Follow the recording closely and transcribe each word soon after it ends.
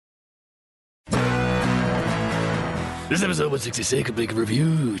This is episode 166 of Bleak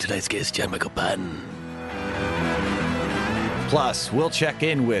Review. Tonight's guest, John Michael Patton. Plus, we'll check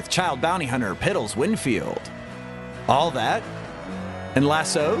in with child bounty hunter Piddles Winfield. All that and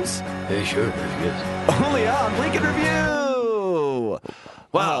lassos Hey, sure, yes. only on Bleak Review.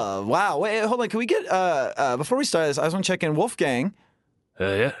 Wow. Wait, hold on. Can we get before we start this? I just want to check in. Wolfgang.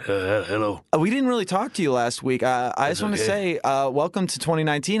 Hello. We didn't really talk to you last week. I just want to say, welcome to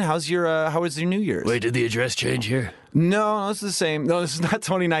 2019. How was your New Year's? Wait, did the address change here? No, this is the same. No, this is not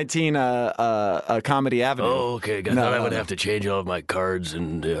 2019. Comedy Avenue. Oh, okay. I thought I would have to change all of my cards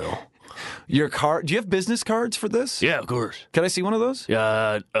and, Your card? Do you have business cards for this? Yeah, of course. Can I see one of those?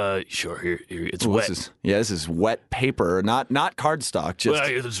 Sure. Here. It's Well, wet. This is wet paper, not cardstock. Just Well,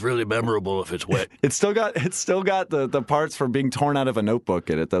 it's really memorable if it's wet. it's still got the parts from being torn out of a notebook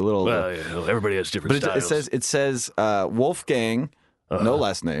in it. The little. Well, everybody has different but styles. it says Wolfgang, no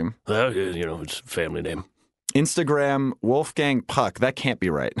last name. Well, it's a family name. Instagram Wolfgang Puck. That can't be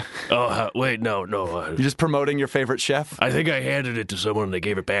right. Oh, wait, no. You're just promoting your favorite chef. I think I handed it to someone and they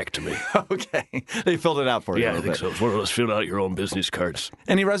gave it back to me. Okay, they filled it out for you. Yeah, a I little think so. It's one of those fill out your own business cards.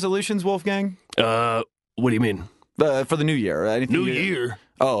 Any resolutions, Wolfgang? What do you mean? For the new year? Anything New Year?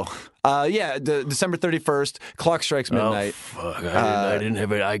 Oh, yeah. December 31st. Clock strikes midnight. Oh, fuck. I didn't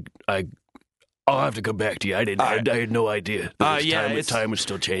have it. I'll have to come back to you. I had no idea. That time was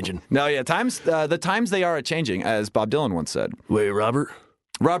still changing. No, yeah. The times they are changing, as Bob Dylan once said. Wait, Robert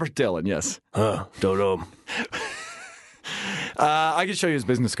Dylan, yes. Don't know him. I can show you his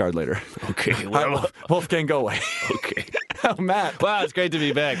business card later. Okay, well, Wolfgang, go away. okay. Oh, Matt. Wow, it's great to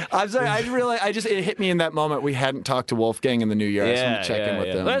be back. I'm sorry. It hit me in that moment. We hadn't talked to Wolfgang in the new year. I just want to check in with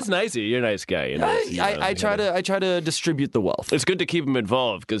him. Well, that's nice of you. You're a nice guy. I try to distribute the wealth. It's good to keep him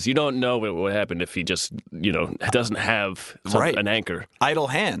involved because you don't know what would happen if he just, doesn't have an anchor. Idle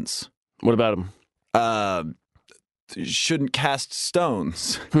hands. What about him? Shouldn't cast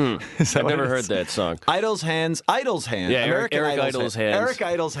stones. I've never heard that song. Idle's hands. Yeah, Eric Idle's hands. Eric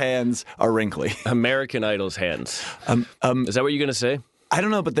Idle's hands are wrinkly. American Idol's hands. Is that what you're going to say? I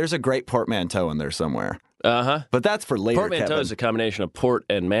don't know, but there's a great portmanteau in there somewhere. Uh-huh. But that's for later, Portmanteau Kevin. is a combination of port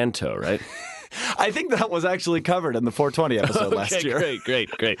and manteau, right? I think that was actually covered in the 420 episode last year. Great.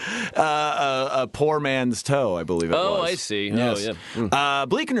 A poor man's toe, I believe it was. Oh, I see. Yes. Oh, yeah.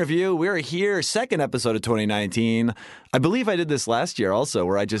 Bleak in Review, we're here, second episode of 2019. I believe I did this last year also,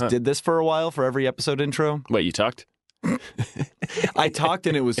 where I just did this for a while for every episode intro. Wait, you talked? I talked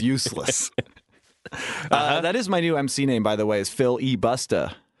and it was useless. That is my new MC name, by the way, is Phil E.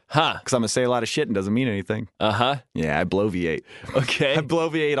 Busta. Huh. Because I'm going to say a lot of shit and doesn't mean anything. Uh-huh. Yeah, I bloviate. Okay. I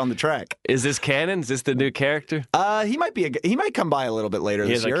bloviate on the track. Is this canon? Is this the new character? He might come by a little bit later He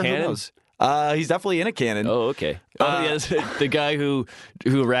this has a year. cannon? Who knows? He's definitely in a cannon. Oh, okay. Yes, the guy who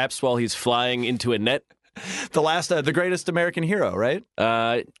raps while he's flying into a net? The greatest American hero, right?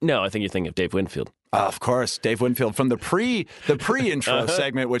 No, I think you're thinking of Dave Winfield. Of course, Dave Winfield from the pre-intro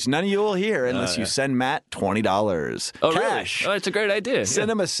segment, which none of you will hear unless you send Matt $20. Oh, cash. Really? Oh, it's a great idea. Send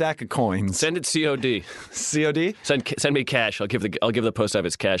him a sack of coins. Send it COD. COD? Send me cash. I'll give the post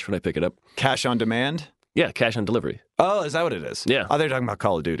office cash when I pick it up. Cash on demand? Yeah, cash on delivery. Oh, is that what it is? Yeah. Oh, they're talking about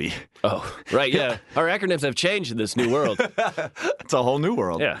Call of Duty. Oh, right, yeah. Our acronyms have changed in this new world. It's a whole new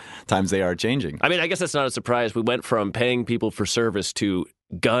world. Yeah. Times they are changing. I mean, I guess that's not a surprise. We went from paying people for service to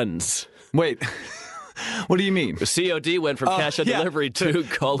guns. Wait. What do you mean? COD went from cash on delivery to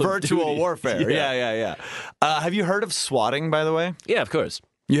Call of Duty. Virtual warfare. Yeah. Have you heard of swatting, by the way? Yeah, of course.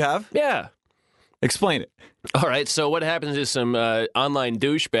 You have? Yeah. Explain it. All right. So what happens is some online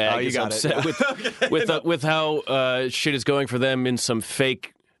douchebag is upset with how shit is going for them in some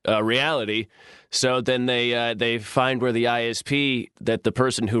fake reality. So then they find where the ISP that the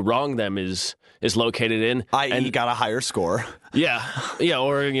person who wronged them is located in. I.e. got a higher score. Yeah,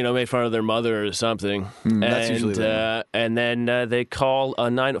 or made fun of their mother or something. That's usually the and then they call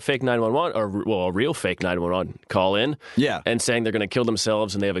a fake 911 or a real fake 911 call in. Yeah. And saying they're going to kill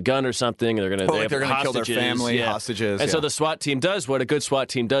themselves and they have a gun or something. And they're going to kill their family, hostages. And so the SWAT team does what a good SWAT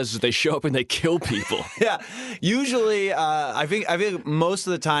team does is they show up and they kill people. Yeah. Usually, I think most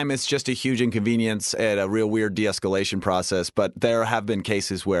of the time it's just a huge inconvenience and a real weird de-escalation process. But there have been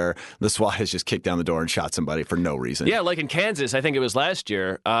cases where the SWAT has just kicked down the door and shot somebody for no reason. Yeah, like in Kansas. I think it was last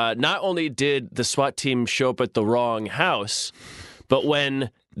year, not only did the SWAT team show up at the wrong house, but when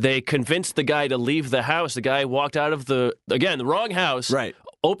they convinced the guy to leave the house, the guy walked out of the wrong house, right,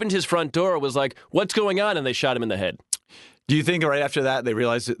 opened his front door, was like, what's going on? And they shot him in the head. Do you think right after that they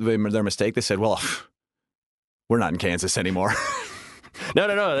realized their mistake? They said, well, we're not in Kansas anymore. No.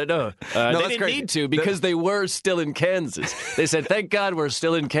 They didn't crazy. need to because they were still in Kansas. They said, "Thank God we're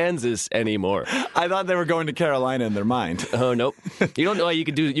still in Kansas anymore." I thought they were going to Carolina in their mind. Oh nope. You don't know you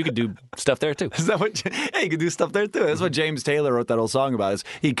could do stuff there too. Is that what? Hey, you can do stuff there too. That's what James Taylor wrote that whole song about. Is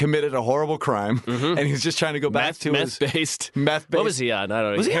he committed a horrible crime and he's just trying to go back to his meth-based. What was he on? I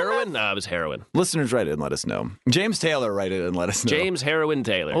don't know. Was he heroin? No, it was heroin. Listeners, write it and let us know. James Taylor, write it and let us know. James Heroin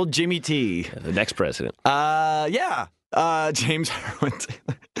Taylor. Old Jimmy T. The next president. Yeah. James Heroin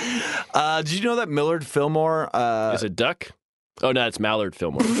Taylor. Did you know that Millard Fillmore is a duck? Oh no, it's Mallard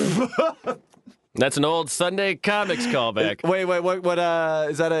Fillmore. That's an old Sunday Comics callback. Wait, what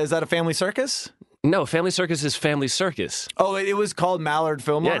is that a Family Circus? No, Family Circus is Family Circus. Oh, it was called Mallard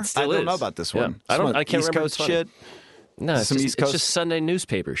Fillmore? Yeah, it still I don't is. know about this one. Yeah. I can't East remember Coast shit. No, it's just Sunday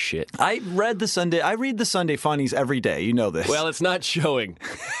newspaper shit. I read the Sunday funnies every day. You know this. Well, it's not showing.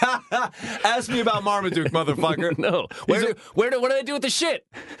 Ask me about Marmaduke, motherfucker. No. What do they do with the shit?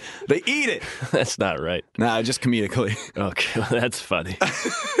 They eat it. That's not right. Nah, just comedically. Okay, well, that's funny.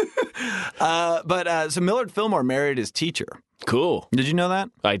 So Millard Fillmore married his teacher. Cool. Did you know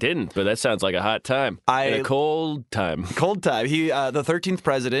that? I didn't, but that sounds like a hot time. And a cold time. Cold time. He, the 13th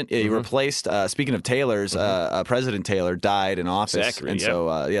president, he replaced, speaking of Taylor's, President Taylor died in office. Zachary, and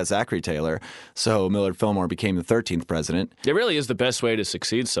so, Zachary Taylor. So Millard Fillmore became the 13th president. It really is the best way to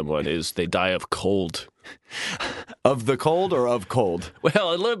succeed someone is they die of cold. Of the cold or of cold?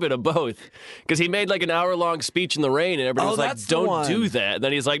 Well, a little bit of both. Because he made like an hour-long speech in the rain, and everybody was like, don't do that. And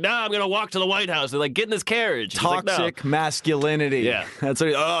then he's like, no, I'm going to walk to the White House. They're like, get in this carriage. Toxic masculinity. Yeah. That's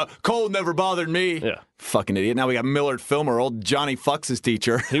what cold never bothered me. Yeah. Fucking idiot. Now we got Millard Fillmore, old Johnny Fucks'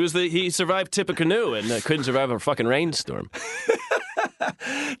 teacher. He survived Tippecanoe and couldn't survive a fucking rainstorm.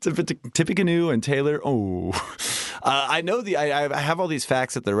 Tippecanoe and Taylor. Oh, I know I have all these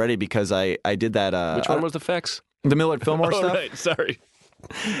facts at the ready because I did that. Which one was the facts? The Millard Fillmore stuff. Right, sorry.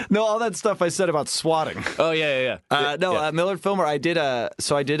 No, all that stuff I said about swatting. Oh yeah. Millard Fillmore. I've been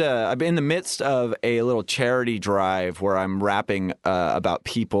in the midst of a little charity drive where I'm rapping about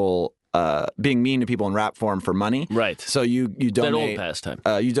people. Being mean to people in rap form for money. Right. So you donate. That old pastime.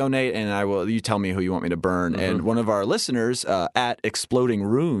 You donate, and you tell me who you want me to burn. And one of our listeners at Exploding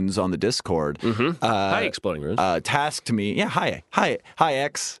Runes on the Discord. Hi, Exploding Runes. Tasked me. Yeah, hi,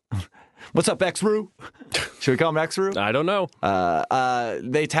 X. What's up, X-Ru? Should we call him X-Ru? I don't know.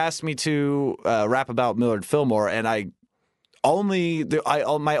 They tasked me to rap about Millard Fillmore, and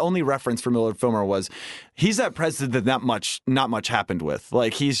my only reference for Millard Fillmore was he's that president that not much happened with.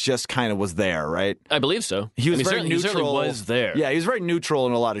 Like he's just kind of was there, right? I believe so. He was very neutral. He certainly was there. Yeah, he was very neutral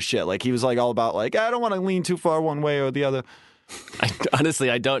in a lot of shit. Like he was like all about like I don't want to lean too far one way or the other. Honestly,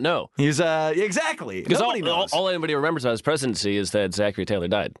 I don't know. He's exactly because nobody knows. All anybody remembers about his presidency is that Zachary Taylor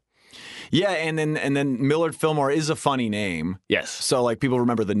died. Yeah, and then Millard Fillmore is a funny name. Yes. So like people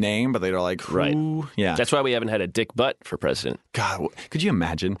remember the name, but they're like, who? Right. Yeah. That's why we haven't had a Dick Butt for president. God, could you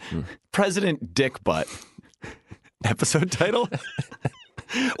imagine President Dick Butt episode title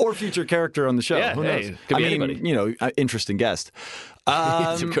or future character on the show? Yeah, who knows? Could be anybody. Interesting guest.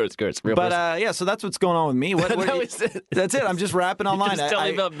 Of course. Real But so that's what's going on with me. That's it. I'm just rapping online. Just tell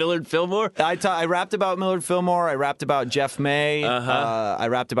me about Millard Fillmore. I rapped about Millard Fillmore. I rapped about Jeff May. I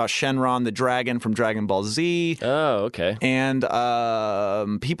rapped about Shenron the Dragon from Dragon Ball Z. Oh, okay. And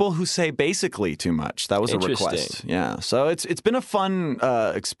people who say basically too much. That was a request. Yeah. So it's been a fun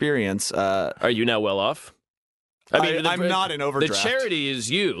experience. Are you now well off? I mean, I'm not in overdraft. The charity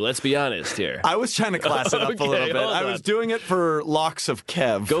is you. Let's be honest here. I was trying to class it up a little bit. I was doing it for Locks of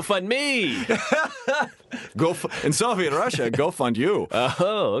Kev. Go fund me. In Soviet Russia, go fund you.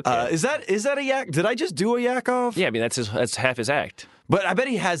 Oh, okay. Is that a yak? Did I just do a Yakov? Yeah, I mean that's half his act. But I bet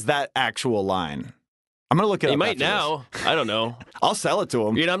he has that actual line. I'm gonna look it up. He might now. This. I don't know. I'll sell it to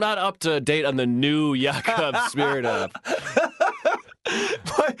him. You know, I'm not up to date on the new Yakov Smirnov.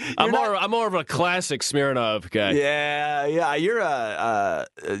 I'm more of a classic Smirnov guy. Yeah.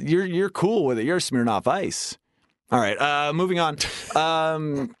 You're cool with it. You're Smirnoff Ice. All right. Moving on.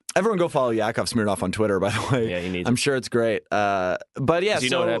 Everyone go follow Yakov Smirnoff on Twitter, by the way. Yeah, he needs I'm sure it's great. But yeah, you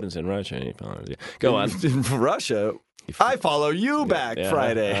know what happens in Russia. Go on. In Russia. I follow you back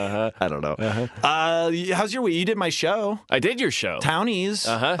Friday. I don't know. How's your week? You did my show. I did your show. Townies.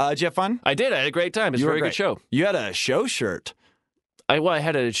 Did you have fun? I did. I had a great time. It was a very good show. You had a show shirt. I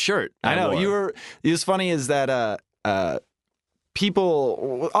had a shirt. I know. It was funny is that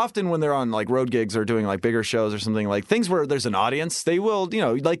people often when they're on like road gigs or doing like bigger shows or something like things where there's an audience, they will,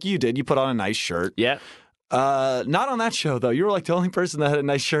 like you did, you put on a nice shirt. Yeah. Not on that show, though. You were like the only person that had a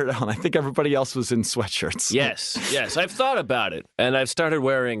nice shirt on. I think everybody else was in sweatshirts. Yes. I've thought about it, and I've started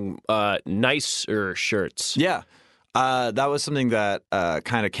wearing nicer shirts. Yeah. That was something that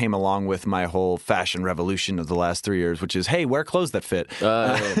kind of came along with my whole fashion revolution of the last 3 years, which is, hey, wear clothes that fit.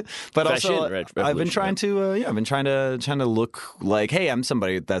 But also, I've been trying to look like, hey, I'm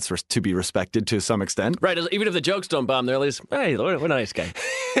somebody that's to be respected to some extent. Right. Even if the jokes don't bomb, they're at least, hey, what a nice guy.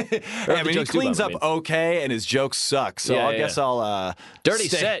 I mean, he cleans up okay, and his jokes suck. So I guess I'll dirty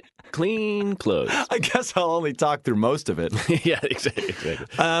set. Clean clothes. I guess I'll only talk through most of it. Yeah, exactly.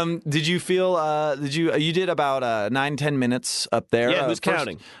 Did you feel? You did about 9-10 minutes up there? Yeah, who's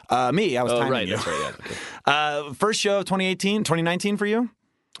counting? Me. I was timing you. That's right. Yeah, okay. First show of 2019 for you?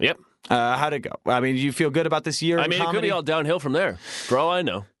 Yep. How'd it go? I mean, do you feel good about this year? I mean, it could be all downhill from there, for all I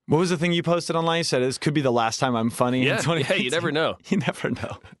know. What was the thing you posted online? You said this could be the last time I'm funny. Yeah, in 2019. you never know. You never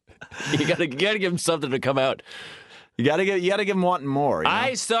know. You gotta give him something to come out. You gotta give him wanting more. You know?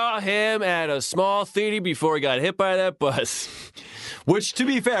 I saw him at a small theater before he got hit by that bus. Which, to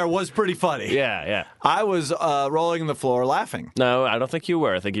be fair, was pretty funny. Yeah. I was rolling on the floor laughing. No, I don't think you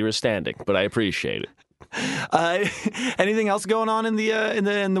were. I think you were standing, but I appreciate it. Anything else going on in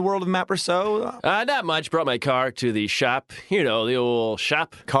the world of Matt Brousseau? Not much. Brought my car to the shop. You know, the old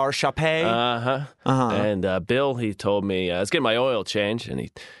shop. Car shoppe? And Bill, he told me I was getting my oil changed, and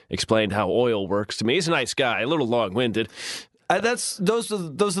he explained how oil works to me. He's a nice guy, a little long-winded. Those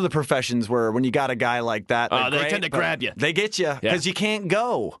are the professions where when you got a guy like that, they tend to grab you. They get you because you can't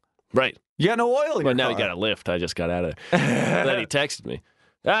go. Right. You got no oil in your car. Now you got a lift. I just got out of there. Then he texted me.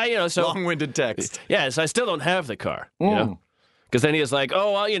 So long-winded text. Yeah, so I still don't have the car. You know, because then he was like,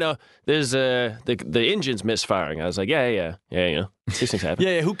 "Oh, well, there's the engine's misfiring." I was like, "Yeah, these things happen."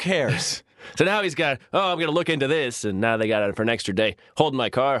 Yeah, who cares? So now he's got, I'm going to look into this, and now they got it for an extra day, holding my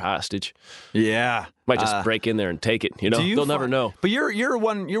car hostage. Yeah, might just break in there and take it. They'll never know. But you're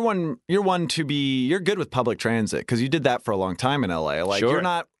one to be. You're good with public transit because you did that for a long time in LA. Like sure. You're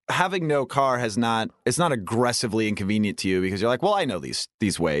not. Having no car it's not aggressively inconvenient to you because you're like, well, I know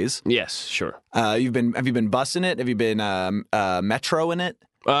these ways. Yes, sure. Have you been bussing it? Have you been metro in it?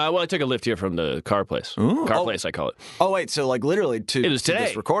 Well, I took a lift here from the car place. Place, I call it. Oh, wait, so like literally it was today.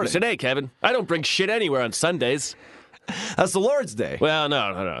 This recording. It was today, Kevin. I don't bring shit anywhere on Sundays. That's the Lord's Day. Well,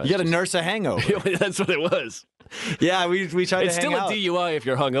 no. You got to nurse a hangover. That's what it was. Yeah, we tried to hang out. It's still a DUI if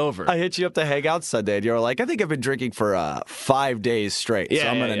you're hungover. I hit you up to hang out Sunday, and you were like, I think I've been drinking for 5 days straight, so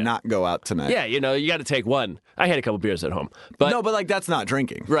I'm going to not go out tonight. Yeah, you got to take one. I had a couple beers at home. But like that's not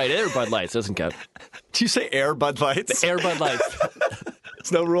drinking. Right, Air Bud Lights doesn't count. Did you say Air Bud Lights? The Air Bud Lights.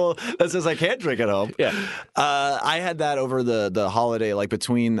 There's no rule that says I can't drink at home. Yeah. I had that over the holiday, like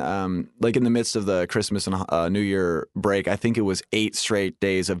between, like in the midst of the Christmas and New Year break. I think it was 8 straight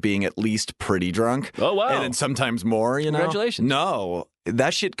days of being at least pretty drunk. Oh, wow. And then sometimes more, Congratulations. No.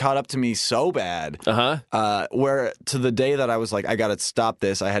 That shit caught up to me so bad. Where to the day that I was like, I got to stop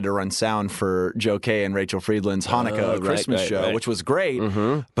this, I had to run sound for Joe Kay and Rachel Friedland's Hanukkah Christmas show, which was great.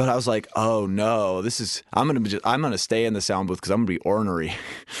 But I was like, oh no, I'm gonna stay in the sound booth because I'm gonna be ornery.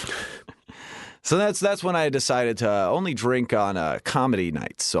 So that's when I decided to only drink on comedy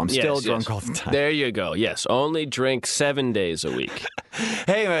nights. So I'm still drunk all the time. There you go. Yes, only drink 7 days a week.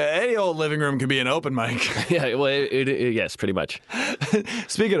 Hey, any old living room can be an open mic. Yeah, well, yes, pretty much.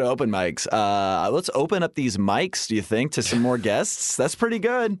 Speaking of open mics, let's open up these mics, do you think, to some more guests? That's pretty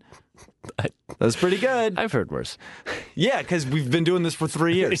good. That's pretty good. I've heard worse. Yeah, because we've been doing this for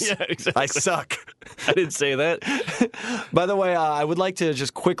 3 years. Yeah, exactly. I suck. I didn't say that. By the way, I would like to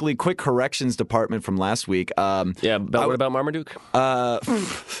just quick corrections department from last week. What about Marmaduke?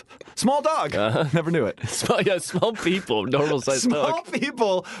 Small dog. Never knew it. Small people, normal sized dog. Small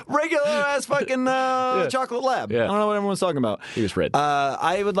people, regular ass fucking chocolate lab. Yeah. I don't know what everyone's talking about. He was red.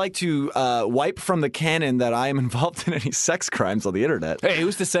 I would like to wipe from the canon that I am involved in any sex crimes on the internet. Hey,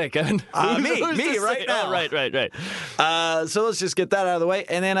 who's to say, Kevin? Me right now. Oh, right. So let's just get that out of the way.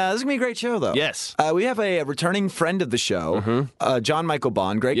 And then this is going to be a great show, though. Yes. We have a returning friend of the show, John Michael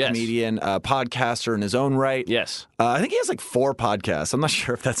Bond, great comedian, podcaster in his own right. Yes. I think he has like 4 podcasts. I'm not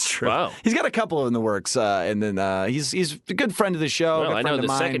sure if that's true. Wow. He's got a couple in the works. And then he's a good friend of the show. Well, I know the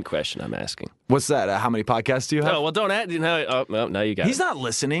second question I'm asking. What's that? How many podcasts do you have? Oh, well, don't add. Now you got it. He's not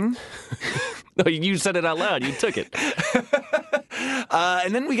listening. No, you said it out loud. You took it.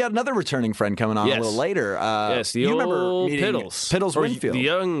 And then we got another returning friend coming on a little later. Yes, the old Piddles. Piddles Winfield. The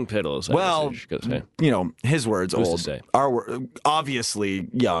young Piddles. Well, his words, Who's old. To say? Obviously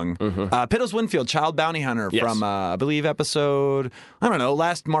young. Piddles Winfield, child bounty hunter from, I believe, episode, I don't know,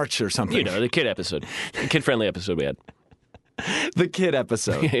 last March or something. The kid episode. The kid-friendly episode we had. The kid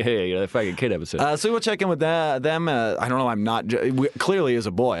episode. The fucking kid episode. So we'll check in with them. I don't know. I'm not clearly as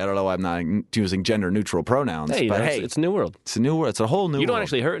a boy. I don't know. I'm not using gender neutral pronouns. Hey, it's a new world. It's a new world. It's a whole new world. You don't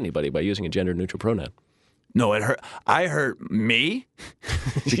actually hurt anybody by using a gender neutral pronoun. No, it hurt. I hurt me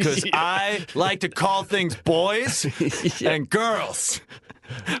because I like to call things boys and girls.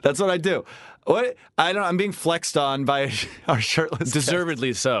 That's what I do. What? I'm being flexed on by our shirtless.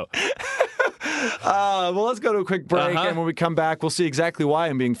 Deservedly so. Well, let's go to a quick break, and when we come back, we'll see exactly why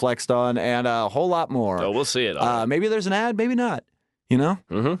I'm being flexed on and a whole lot more. Oh, we'll see it. Maybe there's an ad, maybe not. You know?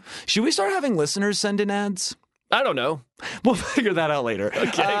 Mm-hmm. Should we start having listeners send in ads? I don't know. We'll figure that out later.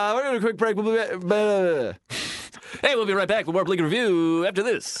 Okay. We're going to a quick break. Hey, we'll be right back with more Bleak Review after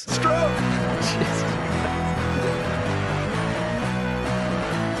this. Stroke!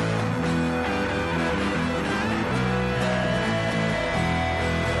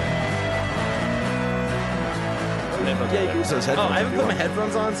 Yeah, use those headphones. I haven't put my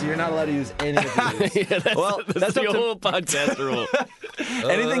headphones on, so you're not allowed to use any of these. Yeah, that's the whole podcast rule.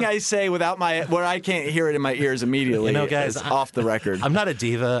 Anything I say without where I can't hear it in my ears immediately, guys, is off the record. I'm not a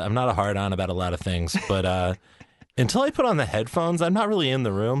diva. I'm not a hard-on about a lot of things, but until I put on the headphones, I'm not really in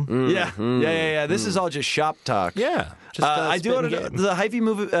the room. Yeah. This is all just shop talk. Yeah. I do want to. The Hy-Vee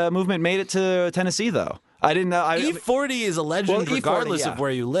movement made it to Tennessee, though. I didn't know. E40 is a legend regardless of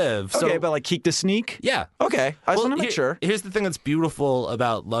where you live. Okay, but like Keek to Sneak? Yeah. Okay. I just want to make sure. Here's the thing that's beautiful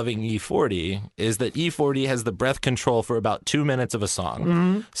about loving E40 is that E40 has the breath control for about 2 minutes of a song.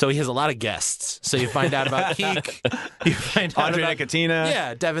 Mm-hmm. So he has a lot of guests. So you find out about Keek. You find out Andre about Nicotina.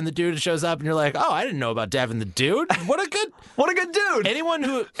 Yeah, Devin the Dude shows up and you're like, oh, I didn't know about Devin the Dude. What a good dude.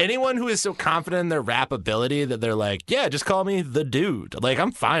 Anyone who is so confident in their rap ability that they're like, yeah, just call me the dude. Like,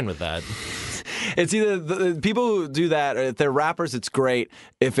 I'm fine with that. It's either the people who do that, or if they're rappers, it's great.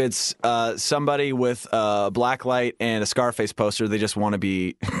 If it's somebody with a black light and a Scarface poster, they just want to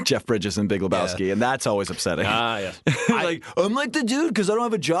be Jeff Bridges and Big Lebowski, and that's always upsetting. Yeah. I'm like the dude because I don't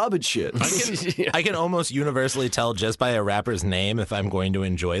have a job and shit. I can almost universally tell just by a rapper's name if I'm going to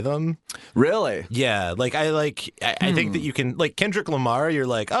enjoy them. Really? Yeah. I think that you can, like Kendrick Lamar, you're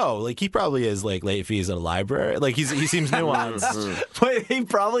like, oh, like he probably has like late fees at a library. Like he seems nuanced. Wait, he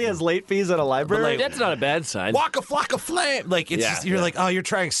probably has late fees at a library? But that's not a bad sign. Waka flocka flame. Like it's just, you're like, oh, you're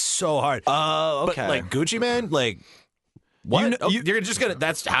trying so hard. Oh, okay. But like Gucci Mane, like what? You're just gonna.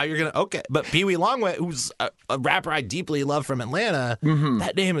 That's how you're gonna. Okay, but Pee Wee Longway, who's a rapper I deeply love from Atlanta,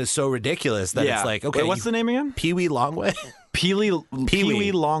 that name is so ridiculous that it's like, okay, wait, what's the name again? Pee Wee Longway. Pee Wee Longway. Pee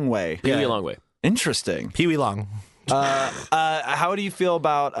Wee Longway. Interesting. Pee Wee Long. How do you feel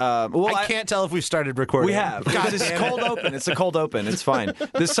about? I can't tell if we've started recording. We have. God, this is cold open. It's a cold open. It's fine.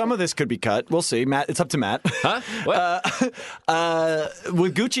 Some of this could be cut. We'll see. Matt, it's up to Matt. Huh? What?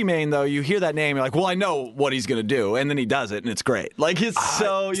 With Gucci Mane, though, you hear that name, you're like, well, I know what he's gonna do, and then he does it, and it's great. Like it's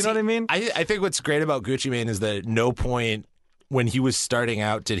so, you know what I mean? I think what's great about Gucci Mane is that at no point when he was starting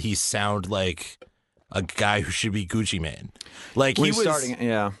out did he sound like a guy who should be Gucci Mane. Like he was starting,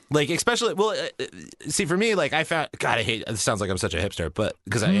 yeah. Like especially, see for me, like I found, God, I hate. It sounds like I'm such a hipster, but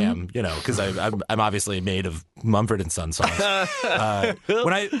because I am, because I'm obviously made of Mumford and Sons songs.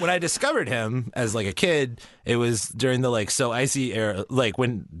 When I discovered him as like a kid, it was during the like So Icy era, like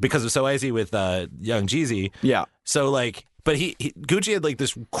because of So Icy with Young Jeezy. Yeah. So like, but Gucci had like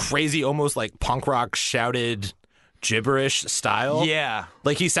this crazy, almost like punk rock shouted gibberish style. Yeah.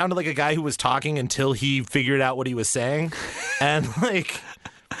 Like he sounded like a guy who was talking until he figured out what he was saying. And like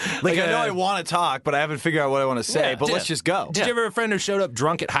I know I want to talk, but I haven't figured out what I want to say. But let's just go. Did you ever have a friend who showed up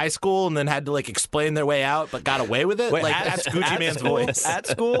drunk at high school and then had to like explain their way out, but got away with it? Wait, that's Gucci Mane's voice. At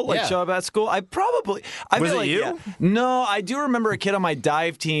school, like show up at school. I was feel it like, you? Yeah. No, I do remember a kid on my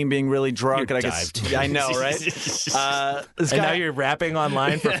dive team being really drunk, Your and dive team. I know, right? And now you're rapping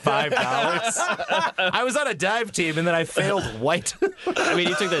online for $5. I was on a dive team and then I failed white. I mean,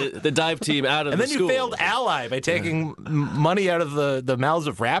 you took the dive team out of and the then school. You failed Ally by taking money out of the mouths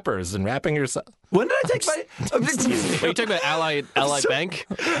of rappers and rapping yourself. When did I take my? Wait, you took the Ally Bank?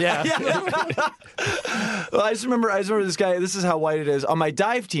 Yeah. Well, I just remember this guy. This is how white it is. On my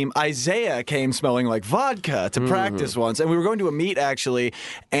dive team, Isaiah came smelling like vodka to practice once, and we were going to a meet actually.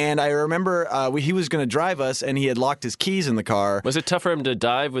 And I remember he was going to drive us, and he had locked his keys in the car. Was it tough for him to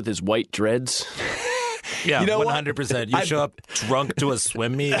dive with his white dreads? Yeah, 100%. You show up drunk to a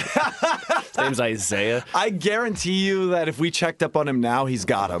swim meet. His name's Isaiah. I guarantee you that if we checked up on him now, he's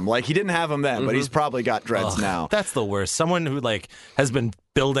got him. Like, he didn't have him then, but he's probably got dreads now. That's the worst. Someone who, like, has been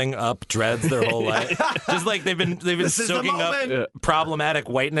building up dreads their whole life. Just like they've been soaking up problematic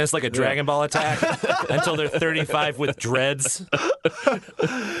whiteness like a Dragon Ball attack until they're 35 with dreads.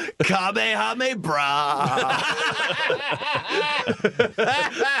 Kamehame bra.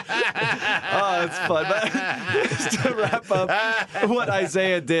 Oh, it's fun. But just to wrap up what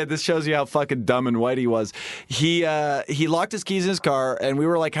Isaiah did, this shows you how fucking dumb and white he was. He locked his keys in his car, and we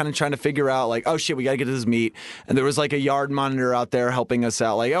were like kind of trying to figure out like, oh shit, we got to get to this meet. And there was like a yard monitor out there helping us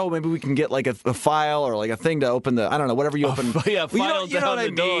out. Like, oh, maybe we can get like a file or like a thing to open the, I don't know, whatever you open. Yeah, file you know what I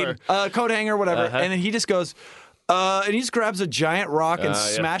mean? Coat hanger, whatever. And then he just goes, and he just grabs a giant rock and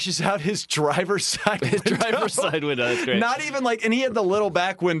smashes out his driver's side window. Driver's side window, that's great. Not even like, and he had the little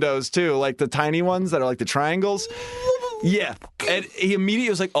back windows too, like the tiny ones that are like the triangles. Yeah. And he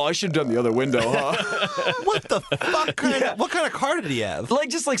immediately was like, oh, I should have done the other window, huh? What the fuck? What kind of car did he have? Like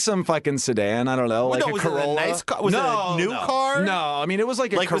just like some fucking sedan, I don't know. Like a Corolla. It a nice car? Was it a new car? No, I mean, it was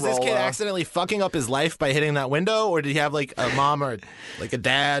like a Corolla. Was this kid accidentally fucking up his life by hitting that window? Or did he have like a mom or like a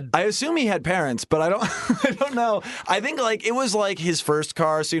dad? I assume he had parents, but I don't know. I think like it was like his first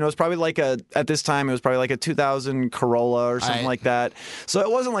car. So, it was probably like at this time, it was probably like a 2000 Corolla or something like that. So it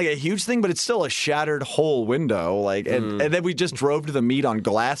wasn't like a huge thing, but it's still a shattered whole window. Like, and then we just drove to the meet on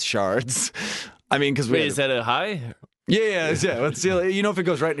glass shards. I mean, because is that a high? Yeah. Let's see. You know if it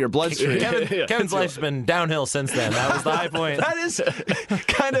goes right in your bloodstream. Kevin's life's been downhill since then. That was the high point. That is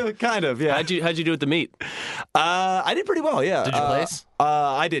kind of. Yeah. How'd you do at the meet? I did pretty well. Yeah. Did you place?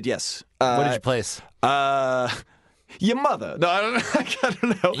 I did. Yes. What did you place? Your mother. No, I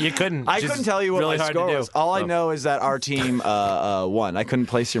don't know. You couldn't. I couldn't tell you what really my score was. All I know is that our team won. I couldn't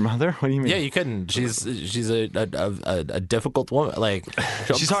place your mother. What do you mean? Yeah, you couldn't. She's a difficult woman. Like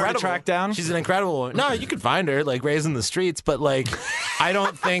she's hard to track down. She's an incredible woman. No, you could find her like raised in the streets, but like I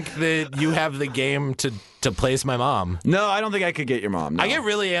don't think that you have the game to place my mom. No, I don't think I could get your mom. No. I get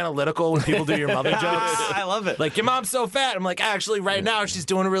really analytical when people do your mother jokes. I love it. Like, your mom's so fat. I'm like, actually, right now, she's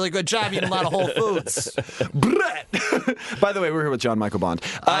doing a really good job eating a lot of Whole Foods. By the way, we're here with John Michael Bond.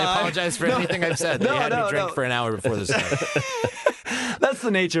 I apologize for anything I've said. They had me drink for an hour before this started. That's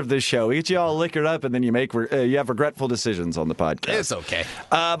the nature of this show. We get you all liquored up, and then you have regretful decisions on the podcast. It's okay.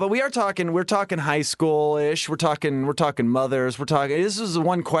 But we're talking high school-ish. We're talking mothers. This is the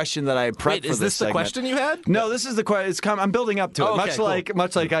one question that I prepped for this segment. Is this the question you had? No, this is the question. I'm building up to it.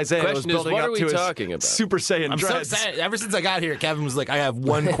 Much like Isaiah was building up to his Super Saiyan dreads. So sad. Ever since I got here, Kevin was like, I have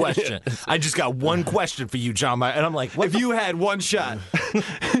one question. I just got one question for you, John. And I'm like, what if you had one shot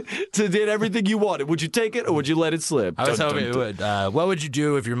to did everything you wanted, would you take it or would you let it slip? I was hoping it would. What would you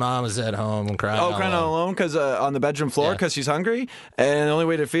do if your mom was at home crying all alone because on the bedroom floor because she's hungry and the only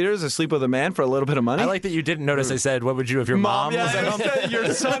way to feed her is to sleep with a man for a little bit of money? I like that you didn't notice I said, what would you do if your mom was at home?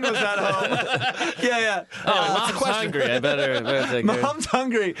 Your son was at home. Yeah. Mom's hungry. I better take her. Mom's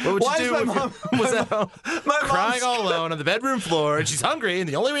hungry. What would you do if mom was at home crying all alone on the bedroom floor and she's hungry and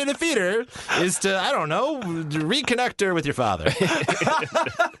the only way to feed her is to, I don't know, reconnect her with your father.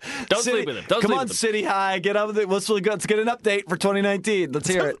 Don't sleep with him. Come on, City High. Get up with it. Let's get an update for 2019. Let's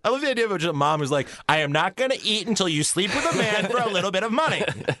hear it. I love the idea of a mom who's like, I am not going to eat until you sleep with a man for a little bit of money.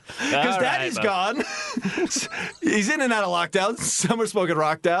 Because Daddy's gone. He's in and out of lockdown. Summer smoking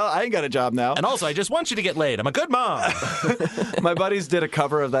rocked out. I ain't got a job now. And also, I just want you to get laid. I'm a good mom. My buddies did a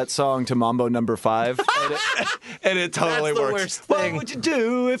cover of that song to Mambo No. 5. And it totally works. Worst thing. What would you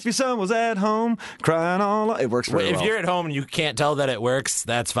do if your son was at home crying all alone? It works very well. If you're at home and you can't tell that it works,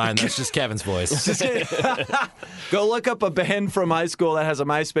 that's fine. That's just Kevin's voice. Go look up a band from high school that has a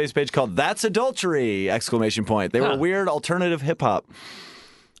MySpace page called That's Adultery! ! They were weird alternative hip hop.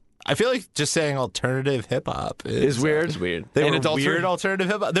 I feel like just saying alternative hip hop is weird. It's weird. They were weird alternative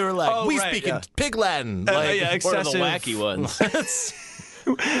hip hop. They were like, speak in Pig Latin. Excessive. One of the wacky ones.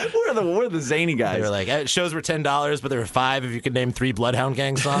 We're the zany guys. They were like, shows were $10, but there were $5 if you could name 3 Bloodhound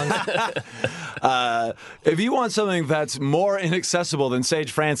Gang songs. If you want something that's more inaccessible than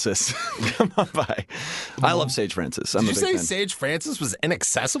Sage Francis, come on by. I love Sage Francis. Did you say Sage Francis was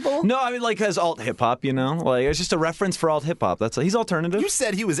inaccessible? No, I mean like as alt hip hop, like it's just a reference for alt hip hop. He's alternative. You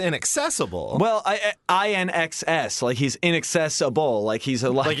said he was inaccessible. Well, INXS, like he's inaccessible, like he's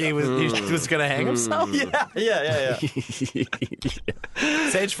like he was gonna hang himself. Yeah.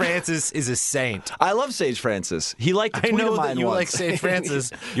 Sage Francis is a saint. I love Sage Francis. He liked to tweet I know that you once. like Sage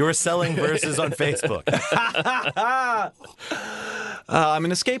Francis. You're selling verses on Facebook. I'm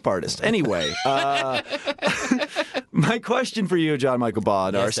an escape artist. Anyway, my question for you, John Michael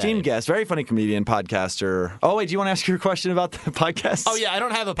Bond, our esteemed guest, very funny comedian, podcaster. Oh, wait, do you want to ask your question about the podcast? Oh, yeah, I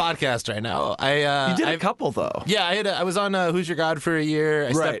don't have a podcast right now. You did a couple, though. Yeah, I was on Who's Your God for a year.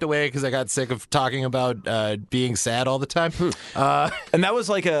 I stepped away because I got sick of talking about being sad all the time. And that was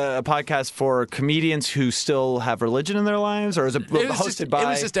like a podcast for comedians who still have religion in their lives? Or is it hosted by... It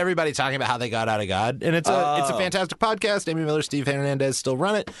was just everybody talking about how they got out of God. And it's a fantastic podcast. Amy Miller, Steve Hernandez still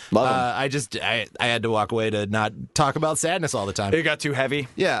run it. Love I had to walk away to not talk about sadness all the time. It got too heavy?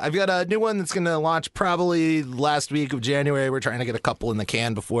 Yeah, I've got a new one that's going to launch probably last week of January. We're trying to get a couple in the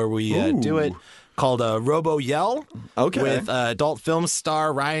can before we do it, called Robo Yell. Okay. With adult film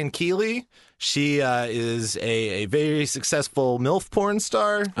star Ryan Keeley. She is a very successful MILF porn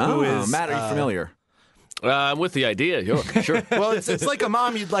star. Matt, are you familiar? I'm with the idea. Sure. Well, it's like a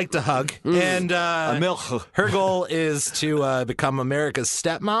mom you'd like to hug. And her goal is to become America's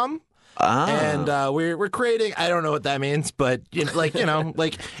stepmom. And we're creating, I don't know what that means, but it's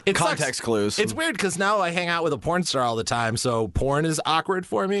context clues. It's weird because now I hang out with a porn star all the time, so porn is awkward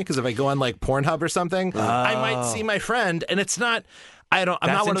for me because if I go on like Pornhub or something, I might see my friend, and it's not. I'm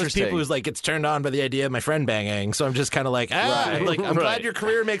not one of those people who's like gets turned on by the idea of my friend banging, so I'm just kind of like, I'm glad your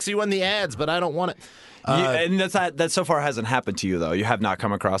career makes you win the ads, but I don't want it. And that so far hasn't happened to you, though. You have not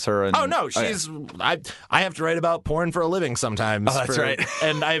come across her. Oh no, she's. I have to write about porn for a living sometimes. Oh, that's right.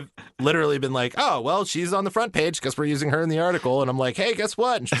 And I've literally been like, oh well, she's on the front page because we're using her in the article, and I'm like, hey, guess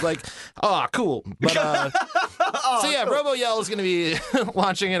what? And she's like, oh, cool. But so yeah, cool. Robo Yell is going to be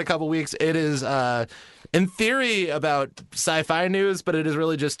launching in a couple weeks. It is. In theory, about sci-fi news, but it is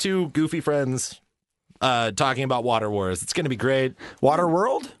really just two goofy friends talking about water wars. It's going to be great. Water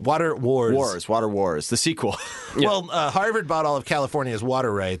World? Water Wars. Water Wars, the sequel. Yeah. Well, Harvard bought all of California's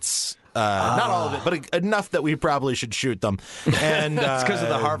water rights. Not all of it, but enough that we probably should shoot them. And it's because of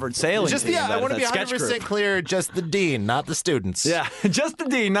the Harvard sailing team. I want to be 100% clear, just the dean, not the students. Yeah, just the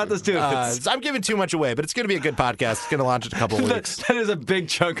dean, not the students. I'm giving too much away, but it's going to be a good podcast. It's going to launch in a couple of weeks. That is a big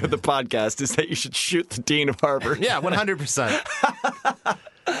chunk of the podcast, is that you should shoot the dean of Harvard. Yeah, 100%.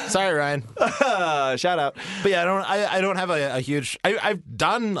 Sorry, Ryan. Shout out. But yeah, I don't have a huge. I've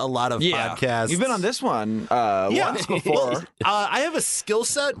done a lot of podcasts. You've been on this one once before. I have a skill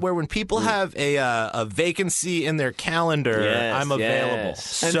set where when people have a vacancy in their calendar, I'm available.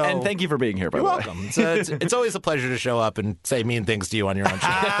 So, and thank you for being here, by the way. You're welcome. It's always a pleasure to show up and say mean things to you on your own show.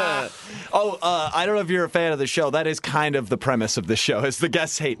 I don't know if you're a fan of the show. That is kind of the premise of the show, is the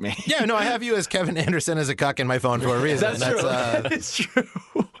guests hate me. Yeah, no, I have you as Kevin Anderson as a cuck in my phone for a reason. That's true. That is true.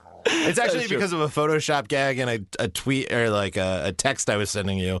 It's actually because of a Photoshop gag and a tweet or like a text I was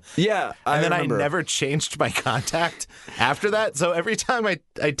sending you. Yeah, and then I never changed my contact after that. So every time I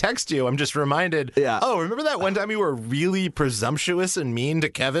text you, I'm just reminded. Yeah. Oh, remember that one time you were really presumptuous and mean to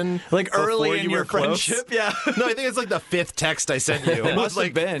Kevin? Like early in your friendship? Yeah. No, I think it's like the fifth text I sent you. It must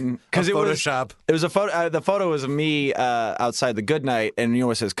have been because it Photoshop. It was a photo. The photo was of me outside the Goodnight, and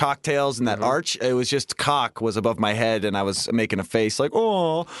it says cocktails in that arch. It was just cock was above my head, and I was making a face like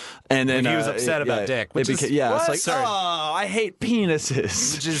oh. And then he was upset about Dick. It's like, I hate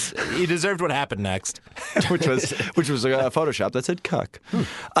penises. Which is, he deserved what happened next. which was a Photoshop that said cuck.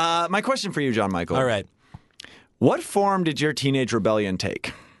 My question for you, John Michael. All right. What form did your teenage rebellion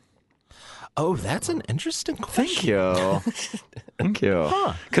take? Oh, that's an interesting question. Thank you. Thank you.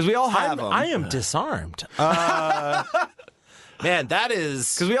 Because we all have them. I am disarmed. Man, that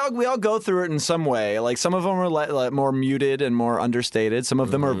is because we all go through it in some way. Like some of them are like more muted and more understated. Some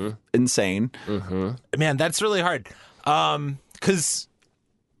of them are insane. Mm-hmm. Man, that's really hard. Because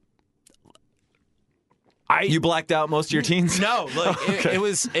you blacked out most of your teens. No,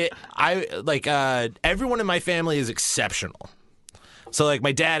 like everyone in my family is exceptional. So, like,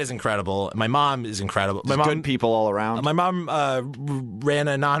 my dad is incredible. My mom is incredible. My mom, good people all around. My mom ran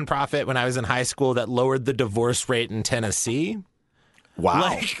a nonprofit when I was in high school that lowered the divorce rate in Tennessee.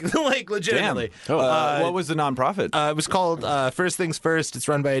 Wow. Like legitimately. What was the nonprofit? It was called First Things First. It's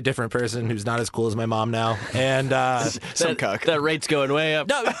run by a different person who's not as cool as my mom now. And some cuck. That rate's going way up.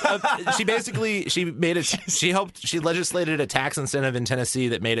 No, she legislated a tax incentive in Tennessee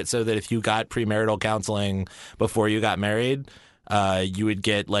that made it so that if you got premarital counseling before you got married, you would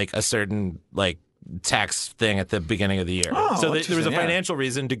get like a certain like tax thing at the beginning of the year. So there was a financial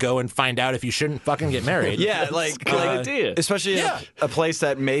reason to go and find out if you shouldn't fucking get married. Yeah, like good idea. Especially a place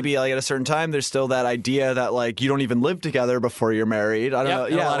that maybe like at a certain time there's still that idea that like you don't even live together before you're married. I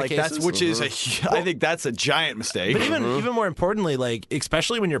don't know. Yeah, like that's I think that's a giant mistake. But even more importantly, like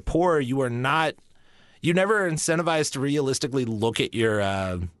especially when you're poor, you're never incentivized to realistically look at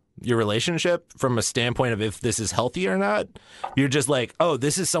your your relationship from a standpoint of if this is healthy or not. You're just like, oh,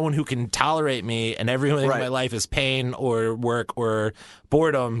 this is someone who can tolerate me, and everything in my life is pain or work or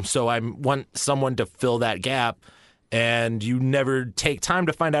boredom, so I want someone to fill that gap. And you never take time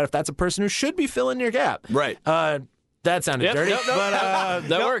to find out if that's a person who should be filling your gap. Right. That sounded dirty, but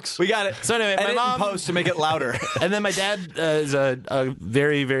that works. We got it. So anyway, my mom post to make it louder. And then my dad is a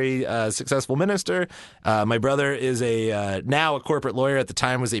very, very successful minister. My brother is now a corporate lawyer. At the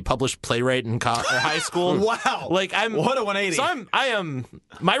time, was a published playwright in high school. Wow! Like what a 180. So I am.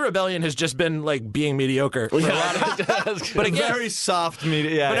 My rebellion has just been like being mediocre. For a lot of, but again, very soft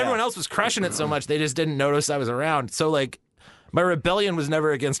media. Yeah, but everyone else was crushing it so much they just didn't notice I was around. So like, my rebellion was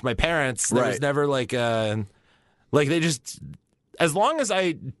never against my parents. There was never like they just, as long as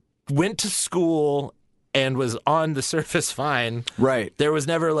I went to school and was on the surface fine. Right. There was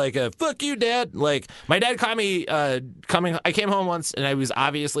never like a fuck you, Dad. Like my dad caught me I came home once and I was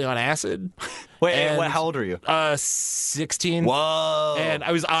obviously on acid. Wait, how old are you? 16. Whoa. And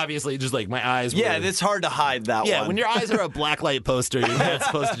I was obviously just like my eyes. Yeah, it's hard to hide that one. Yeah, when your eyes are a blacklight poster, you're not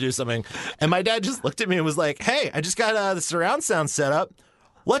supposed to do something. And my dad just looked at me and was like, "Hey, I just got the surround sound set up.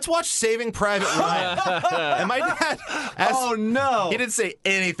 Let's watch Saving Private Ryan." And my dad oh, no. He didn't say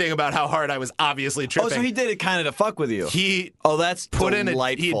anything about how hard I was obviously tripping. Oh, so he did it kind of to fuck with you. That's put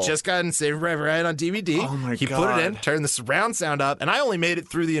delightful. He had just gotten Saving Private Ryan on DVD. Oh, my God. He put it in, turned the surround sound up, and I only made it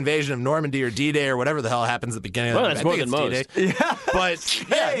through the invasion of Normandy or D-Day or whatever the hell happens at the beginning of the that's more than most. D-Day. Yeah. But,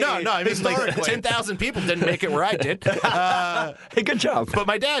 no, I mean, like 10,000 people didn't make it where I did. Hey, good job. But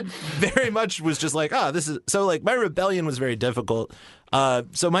my dad very much was just like, this is... So, like, my rebellion was very difficult.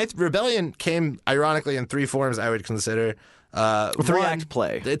 So my rebellion came, ironically, in three forms I would consider. Three-act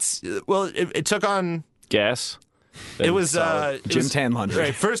play. It took on... Gas. Jim Tanlunder.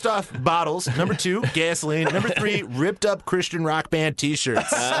 Right, first off, bottles. Number 2, gasoline. Number 3, ripped up Christian rock band T-shirts.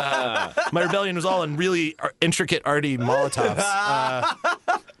 My rebellion was all in really intricate, arty Molotovs.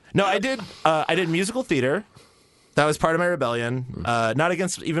 No, I did musical theater. That was part of my rebellion. Not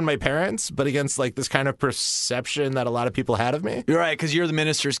against even my parents, but against like this kind of perception that a lot of people had of me. You're right, because you're the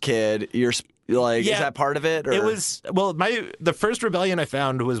minister's kid. You're like, is that part of it? Or? It was, the first rebellion I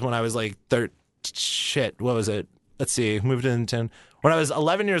found was when I was like, what was it? Let's see, moved into, when I was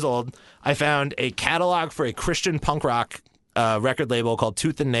 11 years old, I found a catalog for a Christian punk rock record label called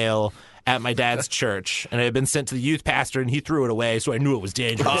Tooth and Nail at my dad's church, and it had been sent to the youth pastor, and he threw it away, so I knew it was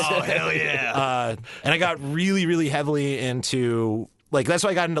dangerous. Oh, hell yeah. And I got really, really heavily into, like, that's why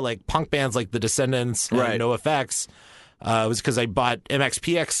I got into, like, punk bands like The Descendants and NoFX. It was because I bought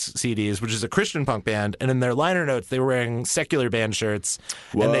MXPX CDs, which is a Christian punk band, and in their liner notes, they were wearing secular band shirts,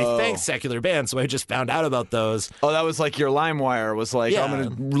 and they thanked secular bands, so I just found out about those. Oh, that was like your LimeWire was like, I'm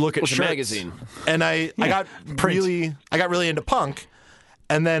going to look at shirts. Magazine. And I got really into punk.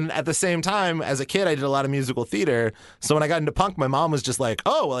 And then at the same time, as a kid, I did a lot of musical theater. So when I got into punk, my mom was just like,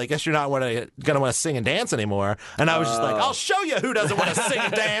 "Oh, well, I guess you're not going to want to sing and dance anymore." And I was just like, "I'll show you who doesn't want to sing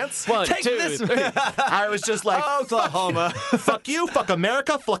and dance." Take this. I was just like, Oklahoma. Fuck you, fuck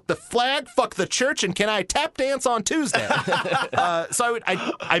America, fuck the flag, fuck the church, and can I tap dance on Tuesday? So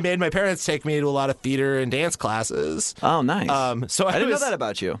I made my parents take me to a lot of theater and dance classes. Oh, nice. So I didn't know that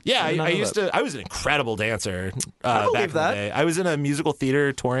about you. Yeah, I was an incredible dancer I believe back in the day. I was in a musical theater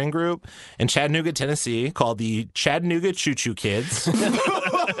touring group in Chattanooga, Tennessee, called the Chattanooga Choo Choo Kids. Is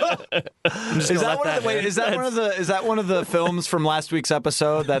that one of the films from last week's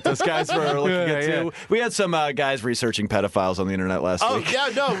episode that those guys were looking at too? We had some guys researching pedophiles on the internet last week. Oh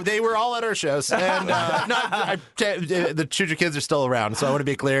yeah, no, they were all at our shows, and the Choo Choo Kids are still around. So I want to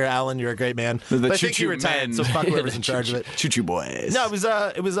be clear, Alan, you're a great man. The I think you retired, so fuck whoever's in charge of it. Choo Choo Boys. No, it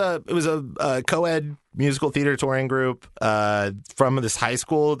was a co-ed musical theater touring group from this high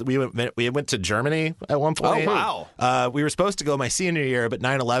school. We went to Germany at one point. Oh, wow. We were supposed to go my senior year, but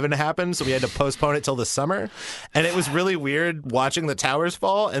 9/11 happened, so we had to postpone it till the summer. And it was really weird watching the towers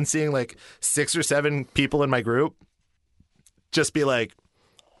fall and seeing like 6 or 7 people in my group just be like,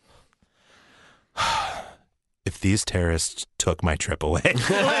 if these terrorists took my trip away. It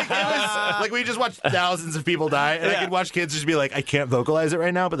was, like we just watched thousands of people die, and I could watch kids just be like, I can't vocalize it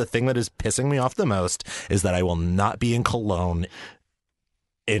right now, but the thing that is pissing me off the most is that I will not be in Cologne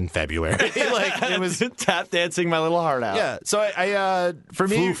in February. Like it was tap dancing my little heart out. Yeah. So I for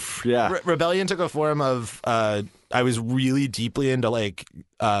me, rebellion took a form of I was really deeply into like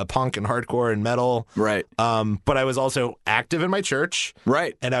punk and hardcore and metal. Right. But I was also active in my church.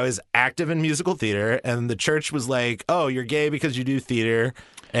 Right. And I was active in musical theater. And the church was like, oh, you're gay because you do theater.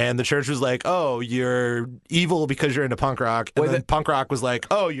 And the church was like, oh, you're evil because you're into punk rock. And then punk rock was like,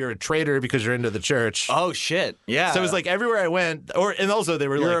 oh, you're a traitor because you're into the church. Oh, shit. Yeah. So it was like everywhere I went, and also they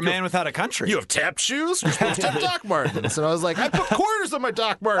were you're like, a man without a country. You have tap shoes? You're supposed to have Doc Martens. And I was like, I put quarters on my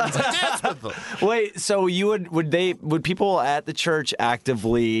Doc Martens. I dance with them. Wait, so you would people at the church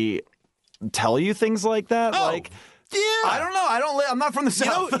actively tell you things like that? Oh. Like, Yeah. I don't know. I'm not from the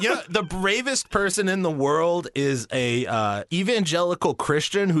South. You know, the bravest person in the world is a evangelical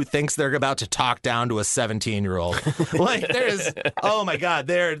Christian who thinks they're about to talk down to a 17-year-old. Like oh my God,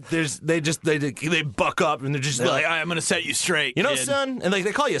 they buck up and they're just like, I'm going to set you straight. You know, kid. son, and like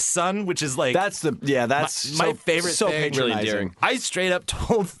they call you son, which is like that's my favorite so thing. Patronizing. Really endearing. I straight up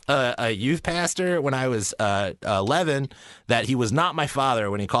told a youth pastor when I was 11 that he was not my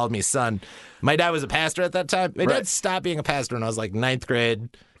father when he called me son. My dad was a pastor at that time. My dad stopped being a pastor when I was like 9th grade.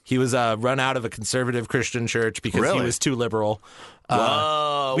 He was run out of a conservative Christian church because he was too liberal.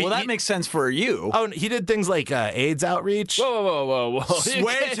 Whoa. Well, that makes sense for you. Oh, he did things like AIDS outreach. Whoa.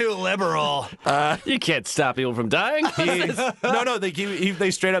 Way too liberal. You can't stop people from dying. No,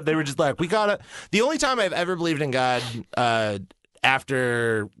 they straight up, they were just like, we gotta. The only time I've ever believed in God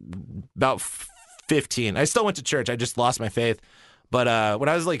after about 15, I still went to church. I just lost my faith. But when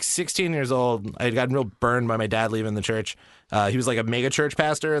I was like 16 years old, I had gotten real burned by my dad leaving the church. He was like a mega church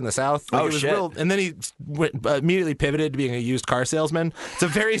pastor in the South. Like, shit. And then he immediately pivoted to being a used car salesman. It's a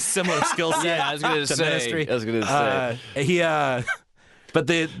very similar skill set Yeah, I was going to say. ministry. I was going to say. But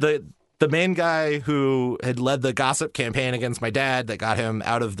the main guy who had led the gossip campaign against my dad that got him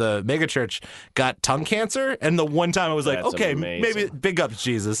out of the megachurch got tongue cancer. And the one time I was like, That's okay, amazing. maybe big ups,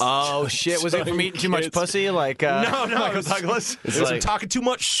 Jesus. Oh, shit. Was it from eating too much pussy? Like, No, Michael Douglas? It was like- talking too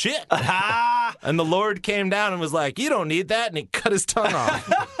much shit. And the Lord came down and was like, you don't need that. And he cut his tongue off.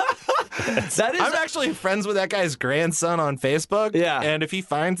 I'm actually friends with that guy's grandson on Facebook. Yeah. And if he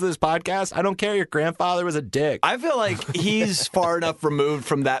finds this podcast, I don't care. Your grandfather was a dick. I feel like he's far enough removed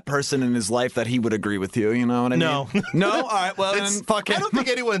from that person in his life that he would agree with you. You know what I No. mean? No? All right. Well, then fuck him. I don't think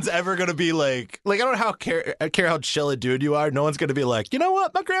anyone's ever going to be like I don't care how chill a dude you are. No one's going to be like, you know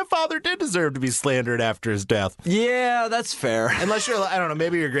what? My grandfather did deserve to be slandered after his death. Yeah, that's fair. Unless you're, I don't know,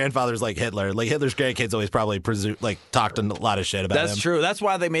 maybe your grandfather's like Hitler. Like Hitler's grandkids always probably talked a lot of shit about him. That's true. That's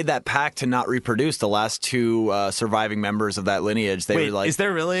why they made that pact to not reproduce. The last two surviving members of that lineage, they were like, is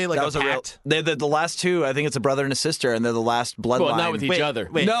there really like that a was pact? They're the last two. I think it's a brother and a sister, and they're the last bloodline. Well, not with each other.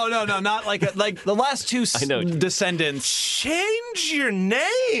 Wait. No, not like the last two descendants. Change your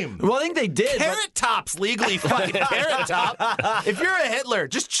name. Well, I think they did. Carrot Top's legally fucking Carrot Top. If you're a Hitler,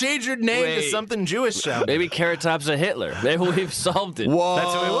 just change your name to something Jewish sounding. Maybe Carrot Top's a Hitler. Maybe we've solved it. Whoa,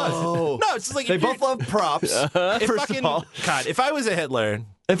 That's who he was. No, it's just like they both love props. First of all, God, if I was a Hitler,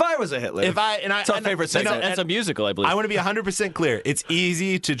 if I was a Hitler, it's our favorite segment. That's a musical, I believe. I want to be 100% clear. It's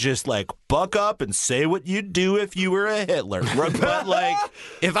easy to just like buck up and say what you'd do if you were a Hitler. But like,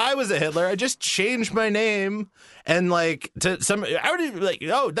 if I was a Hitler, I'd just change my name and like I would be like,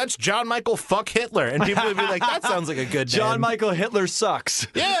 oh, that's John Michael fuck Hitler, and people would be like, that sounds like a good name. John Michael Hitler sucks.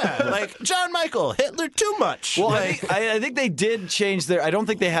 Yeah, like John Michael Hitler too much. Well, like, I think they did change their. I don't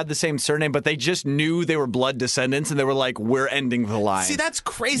think they had the same surname, but they just knew they were blood descendants, and they were like, "We're ending the line." See, that's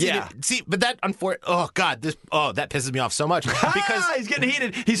crazy. Yeah. But that oh God, that pisses me off so much because he's getting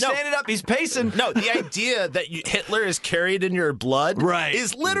heated. He's standing up. He's pacing. No, the idea that Hitler is carried in your blood, right,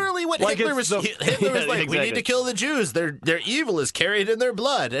 is literally what like Hitler was. Hitler was like, exactly. We need to kill the Jews. Their evil is carried in their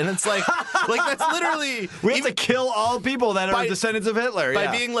blood, and it's like that's literally we have to kill all people that are descendants of Hitler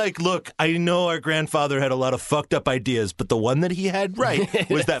by being like, look, I know our grandfather had a lot of fucked up ideas, but the one that he had right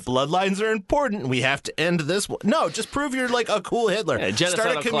was that bloodlines are important. We have to end this one. No, just prove you're like a cool Hitler. Yeah,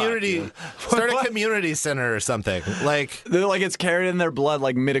 start a community, start a community center or something. Like they're like it's carried in their blood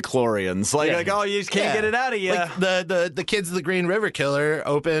like midichlorians. Like oh, you just can't get it out of you. Like the kids of the Green River Killer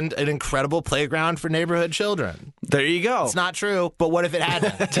opened an incredible playground for neighborhood children. There you go. It's not true, but what if it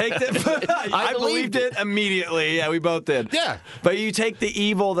hadn't? Take the. I believed it immediately. Yeah, we both did. Yeah, but you take the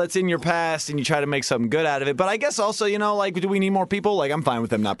evil that's in your past and you try to make something good out of it. But I guess also, like, do we need more people? Like, I'm fine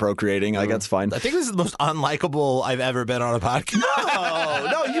with them not procreating. Like, that's fine. I think this is the most unlikable I've ever been on a podcast.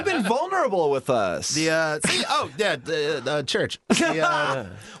 No, you've been vulnerable with us. The church.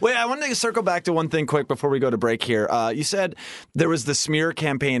 Wait, I wanted to circle back to one thing quick before we go to break here. You said there was the smear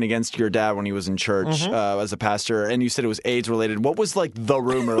campaign against your dad when he was in church as a pastor. pastor, and you said it was AIDS related. What was like the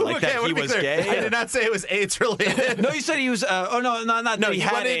rumor, like that he was gay? I did not say it was AIDS related. No, you said he was. Not that he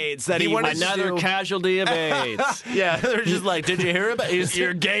had AIDS. That he wanted another casualty of AIDS. Yeah, they're just like, did you hear about? He's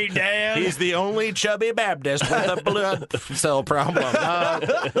your gay dad. He's the only chubby Baptist with a blood cell problem.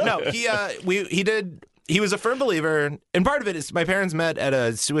 No, he did. He was a firm believer, and part of it is my parents met at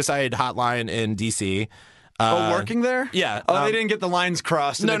a suicide hotline in D.C. Working there? Yeah. Oh, they didn't get the lines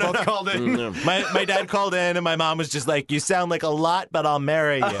crossed. And they both called in. No. My dad called in, and my mom was just like, "You sound like a lot, but I'll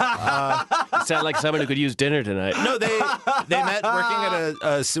marry you." You sound like someone who could use dinner tonight. No, they met working at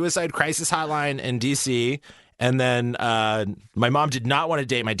a suicide crisis hotline in D.C. And then my mom did not want to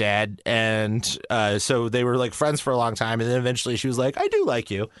date my dad, and so they were like friends for a long time. And then eventually, she was like, "I do like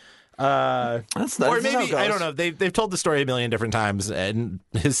you." That's or maybe I don't know. They've told the story a million different times, and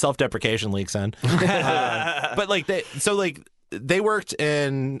his self-deprecation leaks in. But they worked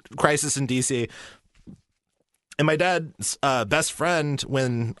in crisis in DC, and my dad's best friend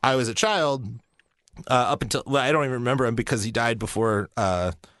when I was a child, up until I don't even remember him because he died before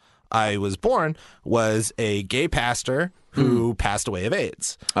I was born, was a gay pastor who passed away of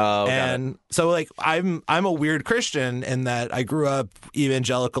AIDS. Oh, and so like I'm a weird Christian in that I grew up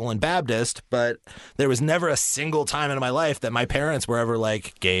evangelical and Baptist, but there was never a single time in my life that my parents were ever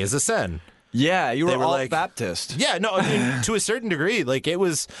like, gay is a sin. Yeah, you were all like, Baptist. Yeah, no, I mean, to a certain degree, like it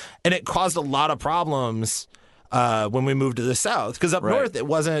was, and it caused a lot of problems when we moved to the South, because up north it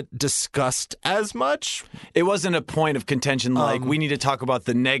wasn't discussed as much. It wasn't a point of contention like we need to talk about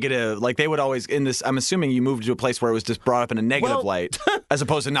the negative. Like they would always in this. I'm assuming you moved to a place where it was just brought up in a negative light, as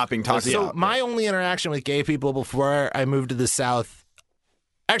opposed to not being talked about. So my only interaction with gay people before I moved to the South.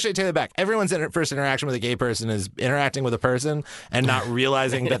 Actually, I take it back. Everyone's first interaction with a gay person is interacting with a person and not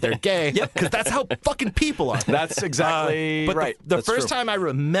realizing that they're gay, because that's how fucking people are. That's exactly but right. The first time I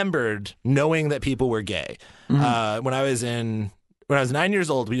remembered knowing that people were gay, when I was 9 years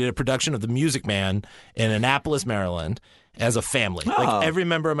old, we did a production of The Music Man in Annapolis, Maryland, as a family. Like every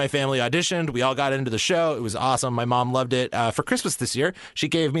member of my family auditioned. We all got into the show. It was awesome. My mom loved it. For Christmas this year, she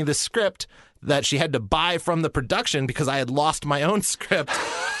gave me the script that she had to buy from the production because I had lost my own script,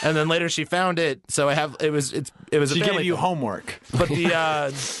 and then later she found it. So it was she gave you homework. But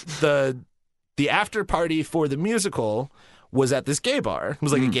the after party for the musical was at this gay bar. It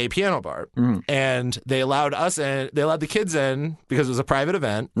was like a gay piano bar, and they allowed us in. They allowed the kids in because it was a private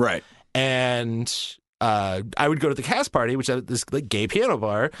event, right? And I would go to the cast party, which is this like gay piano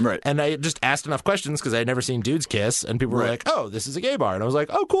bar, right? And I just asked enough questions because I had never seen dudes kiss, and people were like, "Oh, this is a gay bar," and I was like,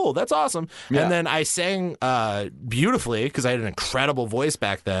 "Oh, cool, that's awesome." Yeah. And then I sang beautifully because I had an incredible voice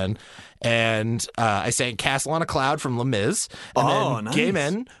back then, and I sang "Castle on a Cloud" from Les Mis, and then nice. Gay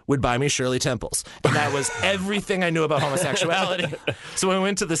men would buy me Shirley Temples, and that was everything I knew about homosexuality. So when we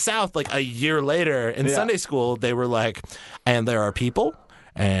went to the South, like a year later in Sunday school, they were like, "And there are people."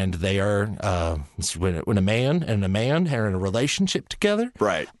 And they are when a man and a man are in a relationship together,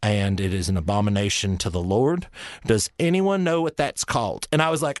 right? And it is an abomination to the Lord. Does anyone know what that's called? And I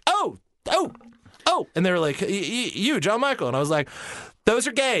was like, oh. And they were like, you, John Michael. And I was like, those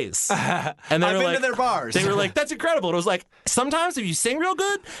are gays. And I've been to their bars. They were like, that's incredible. And I was like, sometimes if you sing real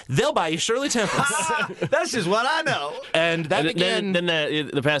good, they'll buy you Shirley Temples. That's just what I know. And that began... Then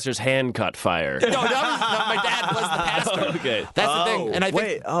the pastor's hand caught fire. No, my dad was the pastor. Okay. That's the thing. And I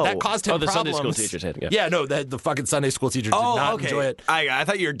think that caused him problems. Sunday school teacher's hand. Yeah, no, the fucking Sunday school teacher did not enjoy it. I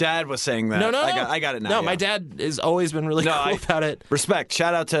thought your dad was saying that. No. I got it now. No, my dad has always been really cool about it. Respect.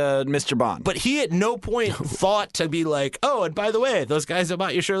 Shout out to Mr. Bond. But he at no point thought to be like, oh, and by the way, those guys that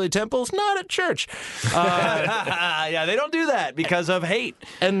bought you Shirley Temples, not at church. Yeah, they don't do that because of hate.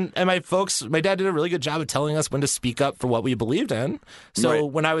 And my dad did a really good job of telling us when to speak up for what we believed in. So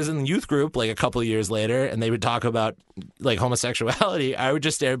when I was in the youth group, like a couple of years later, and they would talk about like homosexuality, I would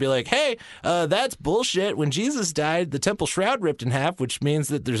just stare and be like, hey, that's bullshit. When Jesus died, the temple shroud ripped in half, which means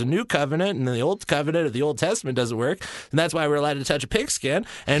that there's a new covenant, and then the old covenant of the Old Testament doesn't work. And that's why we're allowed to touch a pigskin.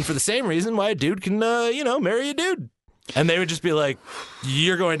 And for the same reason why a dude can, marry a dude. And they would just be like,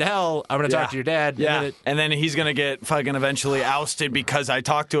 you're going to hell. I'm going to talk to your dad. Yeah. And then he's going to get fucking eventually ousted because I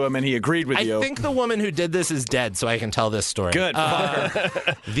talked to him and he agreed with you. I think the woman who did this is dead, so I can tell this story. Good.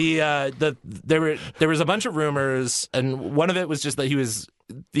 There was a bunch of rumors, and one of it was just that he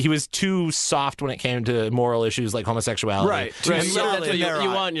was too soft when it came to moral issues like homosexuality. Right. Right. You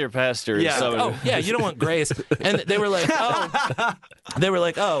want your pastor. Yeah. You don't want grace. And they were like,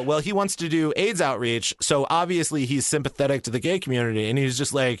 well, he wants to do AIDS outreach, so obviously he's sympathetic to the gay community. And he was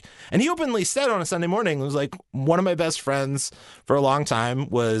just like, and he openly said on a Sunday morning, it was like, one of my best friends for a long time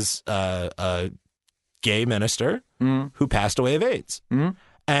was a gay minister who passed away of AIDS.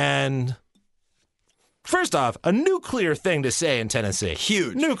 And First off, a nuclear thing to say in Tennessee.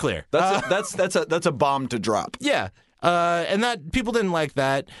 Huge. Nuclear. That's a bomb to drop. Yeah. And that people didn't like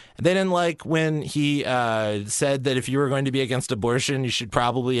that. They didn't like when he said that if you were going to be against abortion, you should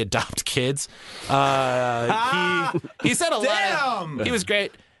probably adopt kids. He said a lot. He was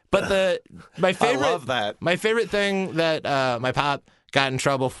great. But my favorite, I love that. My favorite thing that my pop got in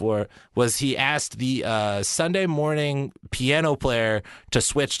trouble for was he asked the Sunday morning piano player to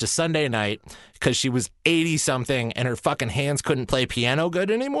switch to Sunday night because she was 80-something and her fucking hands couldn't play piano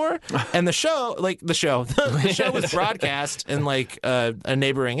good anymore. And the show was broadcast in like a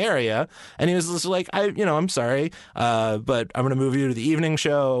neighboring area, and he was just like, I'm sorry, but I'm going to move you to the evening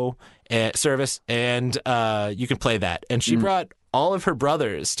show service, and you can play that. And she brought all of her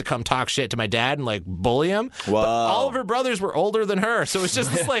brothers to come talk shit to my dad and like bully him. Wow. But all of her brothers were older than her, so it's just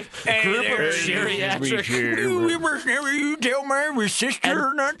this like group of geriatric. You tell my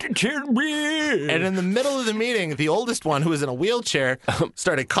sister not to tell me. And in the middle of the meeting, the oldest one, who was in a wheelchair,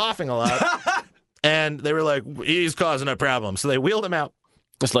 started coughing a lot, and they were like, "He's causing a problem," so they wheeled him out.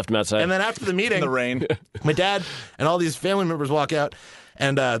 Just left him outside. And then after the meeting, In the rain, my dad and all these family members walk out,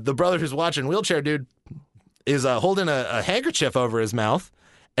 and the brother who's watching, wheelchair dude, is holding a handkerchief over his mouth,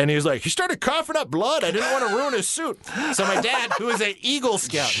 and he was like, he started coughing up blood. I didn't want to ruin his suit. So my dad, who is an Eagle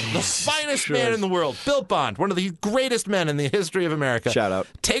Scout, the finest man in the world, Bill Bond, one of the greatest men in the history of America, shout out,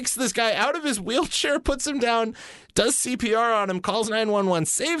 takes this guy out of his wheelchair, puts him down, does CPR on him, calls 911,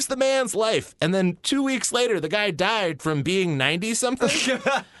 saves the man's life, and then 2 weeks later, the guy died from being 90-something.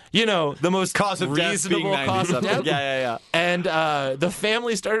 You know, the most reasonable cause of death. Yeah. And the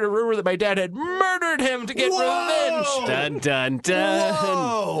family started a rumor that my dad had murdered him to get revenge. Dun, dun, dun.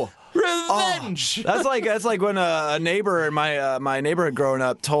 Whoa. Revenge. That's like when a neighbor in my neighborhood growing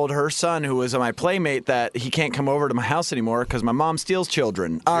up told her son, who was my playmate, that he can't come over to my house anymore because my mom steals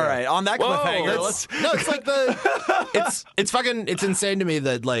children. All right, on that cliffhanger, it's insane to me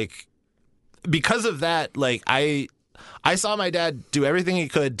that like because of that, like I saw my dad do everything he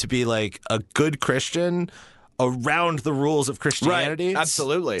could to be like a good Christian around the rules of Christianity. Right,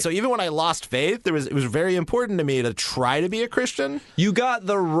 absolutely. So even when I lost faith, it was very important to me to try to be a Christian. You got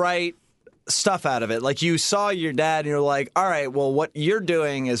the right stuff out of it. Like you saw your dad and you're like, all right, well, what you're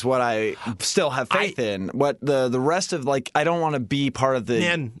doing is what I still have faith in. What the rest of, like, I don't want to be part of the,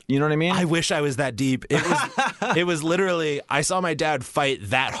 you know what I mean? I wish I was that deep. It was literally, I saw my dad fight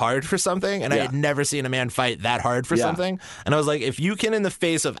that hard for something, and I had never seen a man fight that hard for something. And I was like, if you can, in the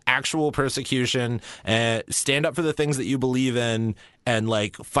face of actual persecution, stand up for the things that you believe in and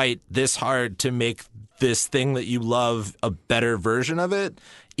like fight this hard to make this thing that you love a better version of it,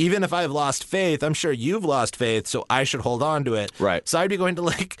 even if I've lost faith, I'm sure you've lost faith, so I should hold on to it. Right. So I'd be going to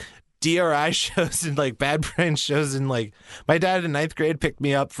like DRI shows and like Bad Brain shows, and like my dad in 9th grade picked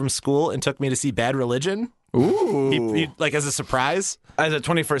me up from school and took me to see Bad Religion. Ooh. He like as a surprise. As a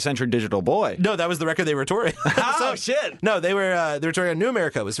 21st century digital boy. No, that was the record they were touring. Oh, shit. No, they were touring on New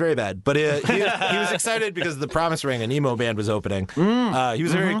America. It was very bad. But he was excited because the Promise Ring, an emo band, was opening. He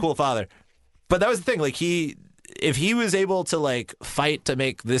was a very cool father. But that was the thing. Like if he was able to like fight to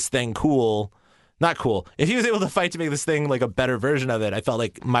make this thing cool, not cool. If he was able to fight to make this thing like a better version of it, I felt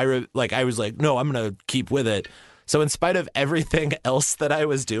like I was like, no, I'm going to keep with it. So in spite of everything else that I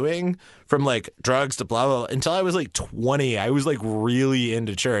was doing, from like drugs to blah, blah, blah, until I was like 20, I was like really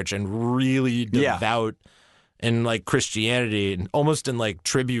into church and really devout in like Christianity, and almost in like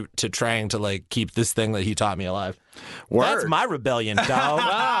tribute to trying to like keep this thing that he taught me alive. Word. That's my rebellion,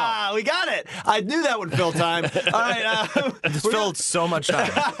 dog. We got it. I knew that would fill time. All right. This filled so much time.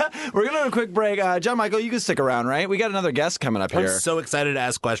 We're going to have a quick break. John Michael, you can stick around, right? We got another guest coming up here. I'm so excited to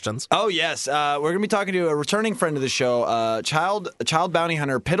ask questions. Oh, yes. We're going to be talking to a returning friend of the show, child bounty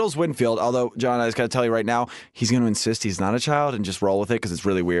hunter Piddles Winfield. Although, John, I just got to tell you right now, he's going to insist he's not a child and just roll with it because it's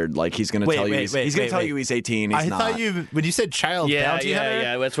really weird. Like, he's going to tell you he's he's 18. He's not. I thought when you said child bounty hunter?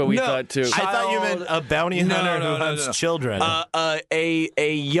 Yeah, that's what we thought too. I thought you meant a bounty hunter who hunts children.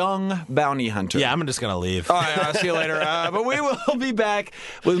 A young bounty hunter. Yeah, I'm just going to leave. All right, I'll see you later. But we will be back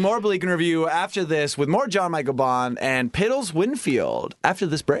with more Bleak and Review after this, with more John Michael Bond and Piddles Winfield after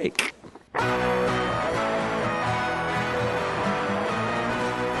this break.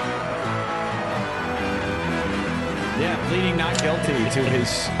 Yeah, pleading not guilty to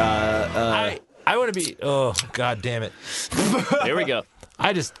his... I want to be... Oh, God damn it. Here we go.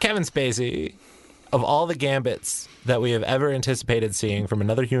 Kevin Spacey, of all the gambits that we have ever anticipated seeing from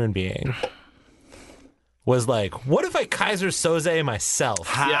another human being, was like, what if I Kaiser Soze myself?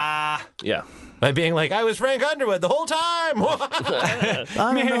 Yeah. By being like, I was Frank Underwood the whole time. I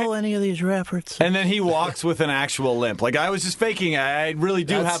don't know any of these references. And then he walks with an actual limp. Like, I was just faking. I really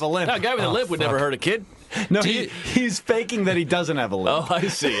do have a limp. No, a guy with a limp would never hurt a kid. No, he's faking that he doesn't have a limp. Oh, I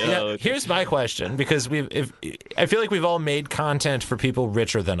see. Yeah, here's my question, because I feel like we've all made content for people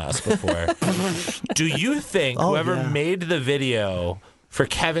richer than us before. Do you think whoever made the video for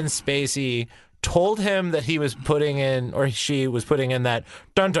Kevin Spacey told him that he was putting in, or she was putting in that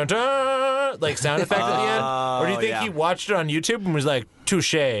dun dun dun like sound effect at the end? Or do you think he watched it on YouTube and was like, touche,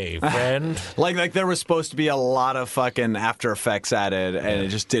 friend? like there was supposed to be a lot of fucking After Effects added, and it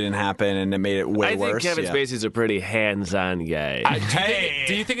just didn't happen, and it made it way worse. I think Kevin Spacey's a pretty hands-on guy.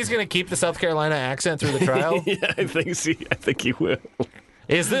 Do you think he's going to keep the South Carolina accent through the trial? Yeah, I think he will.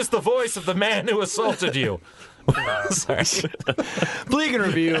 Is this the voice of the man who assaulted you? Sorry. Bleak and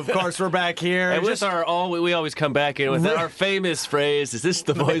Review, of course, we're back here. And with we always come back in with our famous phrase, is this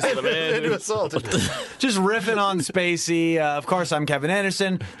the voice of the man who assaulted you? Just riffing on Spacey. Of course, I'm Kevin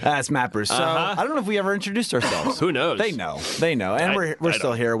Anderson. That's Matt Brousseau. I don't know if we ever introduced ourselves. Who knows? They know. And we're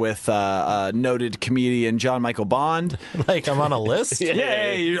still here with noted comedian John Michael Bond. Like I'm on a list?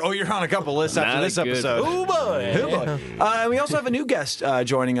 You're on a couple lists after this episode. Oh, boy. We also have a new guest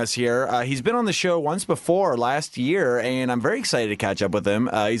joining us here. He's been on the show once before, last year, and I'm very excited to catch up with him.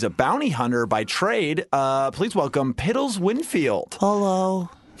 He's a bounty hunter by trade. Please welcome Piddles Winfield. Hello.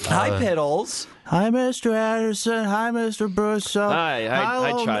 Hi, Piddles. Hi, Mr. Anderson. Hi, Mr. Brousseau. Hi,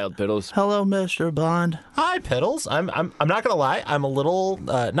 Child Piddles. Hello, Mr. Bond. Hi, Piddles. I'm not gonna lie. I'm a little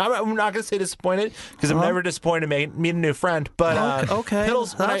I'm not gonna say disappointed, because I'm never disappointed to meet a new friend. But okay,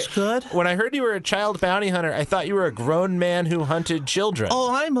 Piddles, that's good. When I heard you were a child bounty hunter, I thought you were a grown man who hunted children.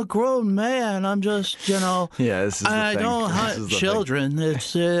 Oh, I'm a grown man. I'm just, Yeah, this is the I thing. don't hunt children.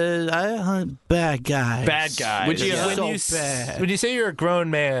 It's I hunt bad guys. Bad guys. When you say you're a grown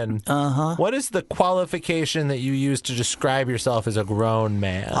man, what is the qualification that you use to describe yourself as a grown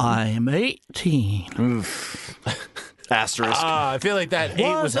man? I'm 18. Asterisk. I feel like that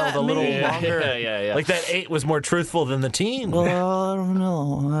 8 was held a little longer. Yeah. Like that 8 was more truthful than the teen. Well, I don't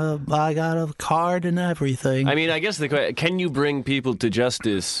know. I got a card and everything. I mean, I guess the question, can you bring people to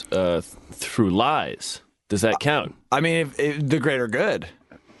justice through lies? Does that count? I mean, if the greater good.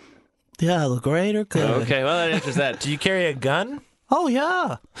 Yeah, the greater good. Okay, well, that answers that. Do you carry a gun? Oh,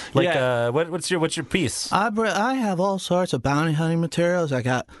 yeah. Like, what's your piece? I have all sorts of bounty hunting materials. I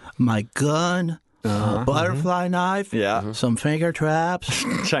got my gun, butterfly knife, some finger traps.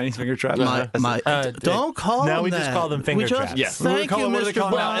 Chinese finger traps. Don't call them we that. just call them finger traps. Yes. Thank you,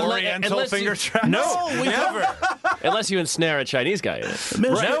 Mr. Bond. Oriental finger traps. No, we never. Unless you ensnare a Chinese guy in it.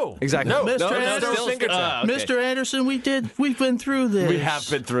 No, exactly. No, Mr. finger trap. Okay. Mr. Anderson, we've been through this. We have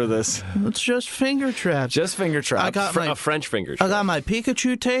been through this. It's just finger traps. Just finger traps. I got A French finger I trap. got my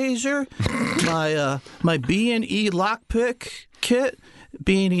Pikachu taser, my B&E lockpick kit.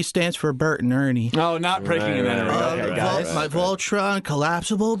 B&E stands for Bert and Ernie. Oh, not breaking and entering. Okay, guys. My Voltron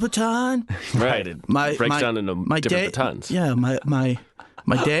collapsible baton. Right. It breaks down into different batons. Yeah, my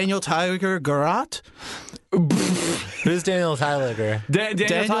Daniel Tiger Garrote. Who's Daniel Tiger? Daniel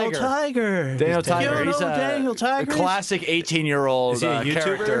Tiger. Daniel Tiger. Tiger. You don't He's know Daniel Tiger? a classic 18-year-old Is he a YouTuber?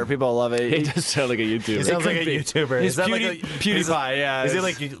 character. People love it. He does sound like a YouTuber. He sounds like a YouTuber. He's Is that PewDiePie, yeah. Is he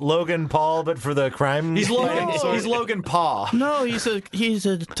like Logan Paul, but for the crime? He's Logan Paul. No, he's a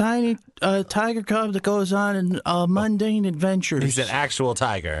tiny tiger cub that goes on mundane adventures. He's an actual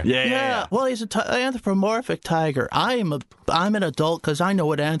tiger. Yeah. Well, he's an anthropomorphic tiger. I'm an adult because I know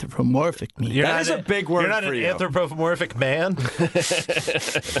what anthropomorphic means. That is a big word You're not for an you. anthropomorphic man.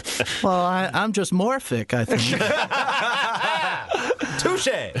 Well, I'm just morphic, I think. Touche.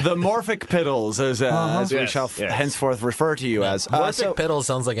 The Morphic Piddles, as we shall henceforth refer to you as. Morphic Piddles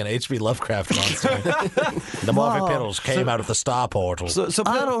sounds like an H.P. Lovecraft monster. The Morphic Piddles came out of the star portal. So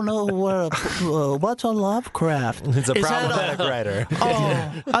I don't know what's a Lovecraft. It's a problematic writer.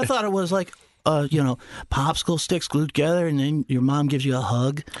 Oh, I thought it was like popsicle sticks glued together, and then your mom gives you a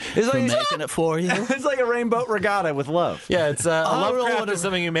hug for making it for you. It's like a rainbow regatta with love. Yeah, it's a Lovecraft is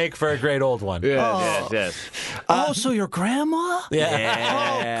something you make for a great old one. Yes. So your grandma?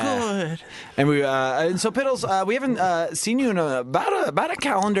 Yeah. Oh, good. And and so Piddles, we haven't seen you in about a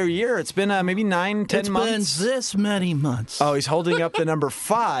calendar year. It's been maybe 9-10 months. It's been this many months. Oh, he's holding up the number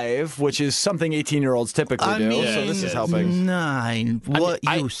 5, which is something 18-year-olds typically do. So this is helping. 9. What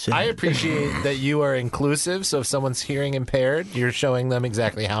you say? I appreciate that you are inclusive. So if someone's hearing impaired, you're showing them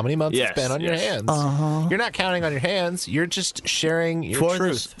exactly how many months it's been on your hands. You're not counting on your hands. You're just sharing your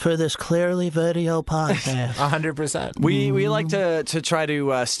truth. For this Clearly Video podcast. 100%. We like to try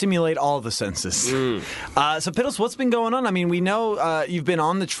to stimulate all the senses. So, Piddles, what's been going on? I mean, we know you've been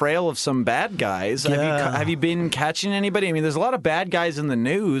on the trail of some bad guys. Yeah. Have you been catching anybody? I mean, there's a lot of bad guys in the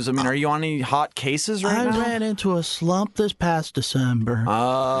news. I mean, are you on any hot cases right now? I ran into a slump this past December.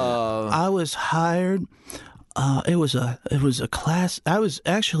 I was hired. It was a class. I was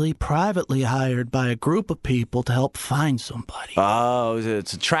actually privately hired by a group of people to help find somebody. Oh,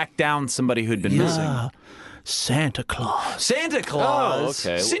 to track down somebody who'd been missing. Santa Claus. Santa Claus.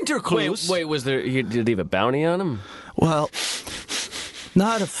 Oh, okay. Sinterklaas. Wait, was there? Did he have a bounty on him? Well,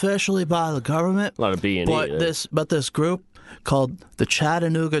 not officially by the government. A lot of B&E. But this group called the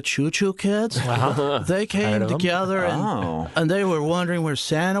Chattanooga Choo Choo Kids. They came together and they were wondering where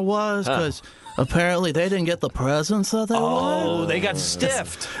Santa was because apparently they didn't get the presents that they wanted. Oh, they got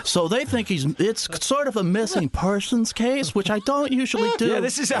stiffed. So they think it's sort of a missing persons case, which I don't usually do. Yeah,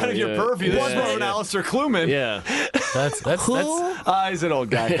 this is out of your purview. This is more of an Alistair Kluman. Yeah. He's an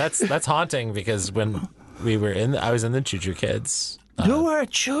old guy. That's haunting because when I was in the Choo Choo Kids. You were a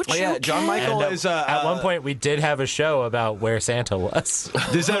Choo Choo yeah, John kid? Michael is... at one point, we did have a show about where Santa was.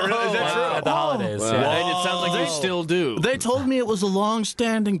 Is that true? At the holidays. Wow. Yeah. And it sounds like you still do. They told me it was a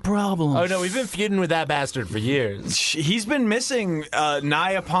long-standing problem. Oh, no, we've been feuding with that bastard for years. He's been missing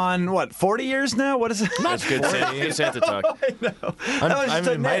nigh upon, 40 years now? What is it? That's good Santa talk. I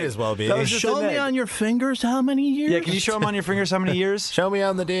know. Might as well be. Show me on your fingers how many years? Yeah, can you show him on your fingers how many years? Show me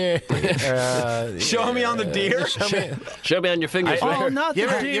on the deer. Show me on the deer? Show me on your fingers. Oh, not the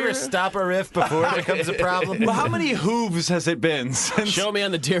deer. You ever stop a riff before it becomes a problem? Well, how many hooves has it been since... Show me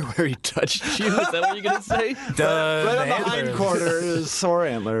on the deer where he touched you. Is that what you're going to say? Right on the hindquarters, sore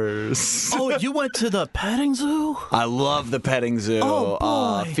antlers. Oh, you went to the petting zoo? I love the petting zoo. Oh,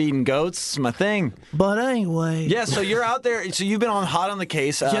 boy. Feeding goats, my thing. But anyway. Yeah, so you're out there. So you've been on hot on the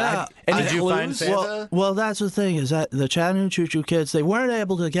case. Yeah. Any Did you find clues? Santa? Well, that's the thing is that the Chattanooga Choo Choo Kids, they weren't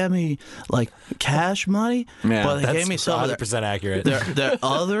able to get me cash money, but they gave me some of 100% accurate. their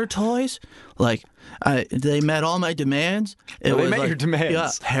other toys. They met all my demands. They met your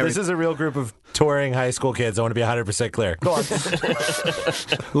demands. Yeah, This is a real group of touring high school kids. I want to be 100% clear. Go on.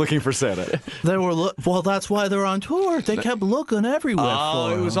 Looking for Santa. They were well. That's why they're on tour. They kept looking everywhere.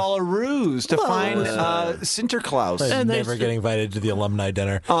 Oh, it was all a ruse to find Sinterklaas. And they never getting invited to the alumni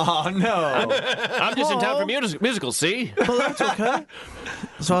dinner. Oh no! I'm just in town for musicals, see? Well, that's okay.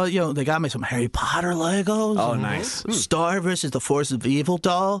 So they got me some Harry Potter Legos. Oh, nice. Star vs. the Force of Evil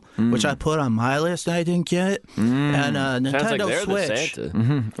doll, which I put on my list and I didn't get, and a Sounds like Nintendo they're Switch. the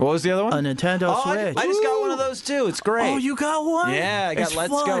Santa. What was the other one? A Nintendo Switch. I just got one of those too. It's great. Oh, you got one? Yeah, I got It's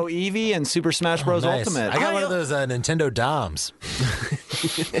Let's fun. Go Eevee and Super Smash Bros. Nice. Ultimate. I got one of those Nintendo DOMs.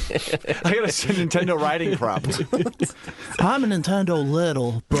 I got a Nintendo riding crop. I'm a Nintendo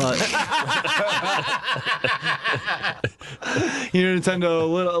Little, but You're a Nintendo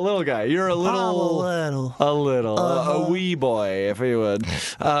little guy. You're a little. A wee boy, if you would.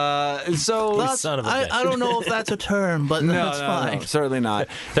 Son of a bitch. I don't know if that's a term, but that's fine. No, certainly not.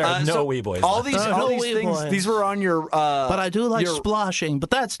 There are no wee boys All left. these, There are all no these wee things. boys. These were on your. But I do like your splashing, but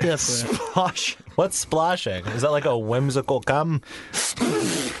that's different. Splash. What's splashing? Is that like a whimsical cum?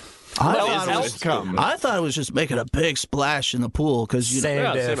 I thought it was just making a big splash in the pool because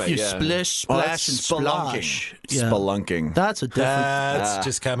Same diff. you yeah. splish, splash, and splash. Yeah. Spelunking. That's a different. That's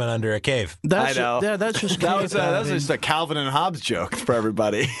just coming under a cave. That's I know. That's just That was just a Calvin and Hobbes joke for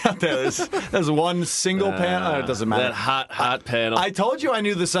everybody out there. There's one single panel. It doesn't matter. That hot panel. I told you I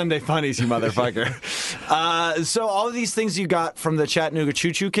knew the Sunday funnies, you motherfucker. So all of these things you got from the Chattanooga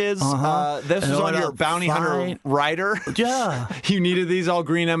Choo Choo Kids. This was on your bounty hunter rider. Yeah. You needed these all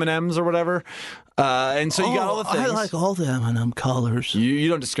green M&Ms or whatever. And so you got all the things. I like all the M&M colors. You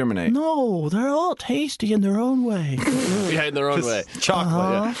don't discriminate. No, they're all tasty in their own way. Yeah, in their own way.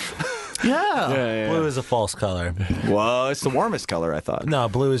 Chocolate. Yeah. Blue is a false color. Well, it's the warmest color, I thought. No,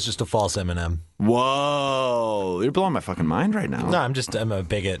 blue is just a false M&M. Whoa. You're blowing my fucking mind right now. No, I'm a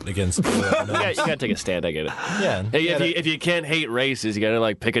bigot against blue M&Ms. You gotta take a stand. I get it. Yeah. Hey, if you can't hate races, you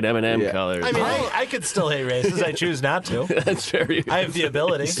gotta pick an M&M color. I mean, I could still hate races. I choose not to. That's very. I have the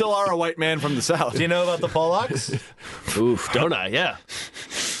ability. You still are a white man from the South. Do you know about the Polacks? Oof, don't I? Yeah.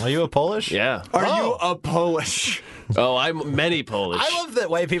 Are you a Polish? Yeah. Are you a Polish? Oh, I'm many Polish. I love that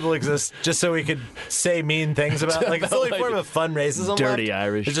white people exist just so we could say mean things about it's the only form of fun racism. Dirty left.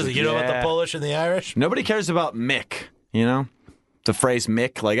 Irish. It's just you know about the Polish and the Irish. Nobody cares about Mick, you know? the phrase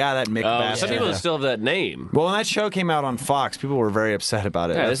Mick, like, that Mick bastard. Some people still have that name. Well, when that show came out on Fox, people were very upset about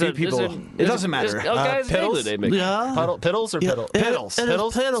it. Yeah, it doesn't matter. Piddles? Yeah. Piddles or Piddle? Piddles.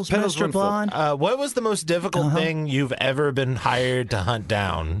 Piddles, Mr. Bond. What was the most difficult thing you've ever been hired to hunt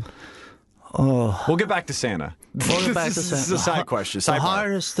down? Oh. We'll get back to Santa. We'll get back to Santa. This is a side question. The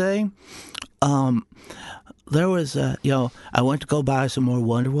hardest thing, there was, I went to go buy some more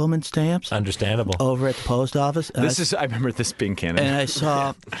Wonder Woman stamps. Understandable. Over at the post office. I remember this being canon. And I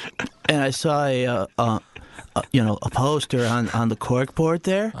saw a poster on the corkboard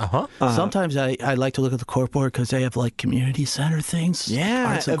there. Sometimes I like to look at the corkboard because they have like community center things.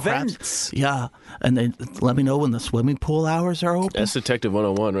 Yeah, arts and events. crafts. Yeah, and they let me know when the swimming pool hours are open. That's Detective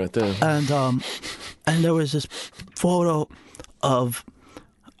 101 right there. And there was this photo of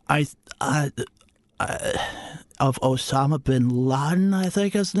of Osama bin Laden, I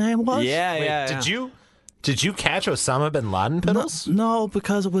think his name was. Yeah. Did you catch Osama bin Laden, Piddles? No,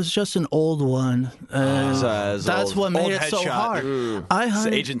 because it was just an old one. That's what made it so hard. His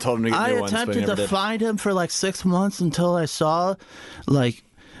agent told him to get new ones, but he attempted never to did. find him for like 6 months until I saw, like,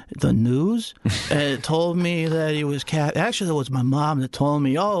 the news, and it told me that he was Actually, it was my mom that told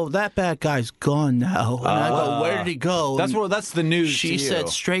me, "Oh, that bad guy's gone now." And I go, "Where did he go?" That's the news. She to you. said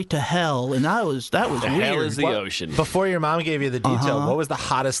straight to hell, and that was weird. Hell is the ocean. Before your mom gave you the detail, what was the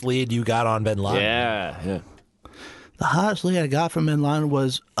hottest lead you got on bin Laden? Yeah. The hottest lead I got from bin Laden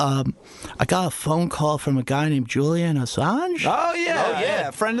was I got a phone call from a guy named Julian Assange. Oh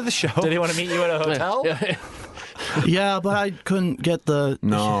yeah, friend of the show. Did he want to meet you at a hotel? Yeah, but I couldn't get the.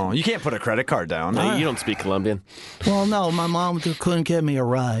 No, you can't put a credit card down. No, you don't speak Colombian. Well, no, my mom couldn't get me a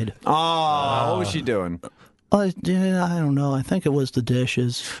ride. Oh, what was she doing? I don't know. I think it was the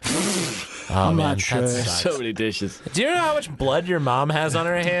dishes. I'm not sure. So many dishes. Do you know how much blood your mom has on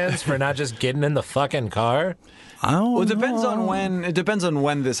her hands for not just getting in the fucking car? I don't know. It depends on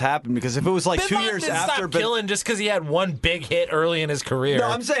when this happened, because if it was like Bin 2 Laden years didn't after, stop killing just because he had one big hit early in his career. No,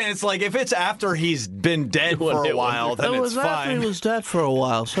 I'm saying it's like if it's after he's been dead for a while, then it it's was after fine. he was dead for a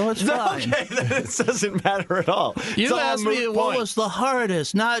while, so it's fine. Okay, then it doesn't matter at all. You asked me what was the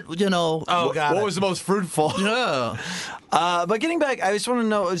hardest, not Oh, God! What was the most fruitful? Yeah. But getting back, I just want to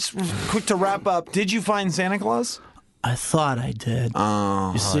know, just quick to wrap up. Did you find Santa Claus? I thought I did.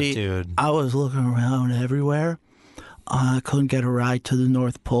 Oh, you see, dude. I was looking around everywhere. I couldn't get a ride to the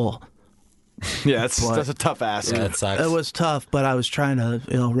North Pole. Yeah, that's a tough ask. Yeah, that sucks. It was tough, but I was trying to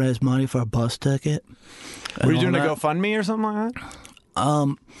raise money for a bus ticket. Were you doing a GoFundMe or something like that?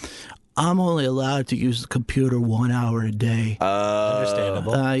 I'm only allowed to use the computer 1 hour a day.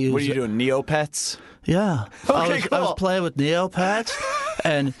 Understandable. What are you doing, Neopets? Yeah. Okay, I was playing with Neopets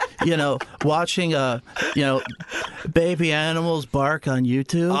and, watching, baby animals bark on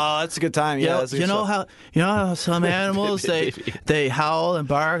YouTube. Oh, that's a good time. Yeah, you know how some animals they howl and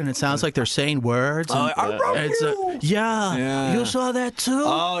bark and it sounds like they're saying words. And, you saw that too.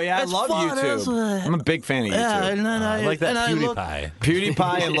 Oh yeah, it's I love fun, YouTube. I'm a big fan of YouTube. Yeah, and then I like that PewDiePie.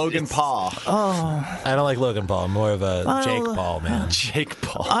 PewDiePie and Logan Paul. Oh, I don't like Logan Paul. I'm more of a Jake Paul man. Jake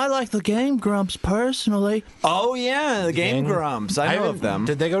Paul. I like the Game Grumps personally. Oh yeah, the Game Grumps. I know of them.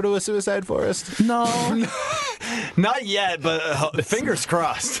 Did they go to a suicide forest? No. Not yet, but fingers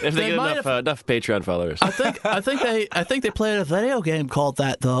crossed. If they get enough Patreon followers. I think they played a video game called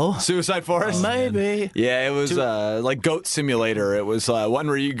that though. Suicide Forest? Maybe. Yeah, it was like Goat Simulator. It was one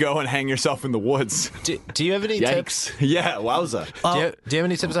where you go and hang yourself in the woods. Do you have any tips? Yeah, wowza. Do you have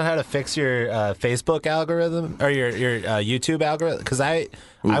any tips on how to fix your Facebook algorithm or your YouTube algorithm? Because I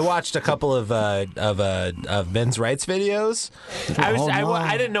watched a couple of men's rights videos.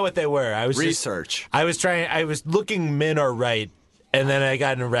 I didn't know what they were. I was research. I was looking men are right, and then I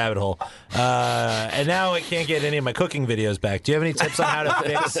got in a rabbit hole. And now I can't get any of my cooking videos back. Do you have any tips on how to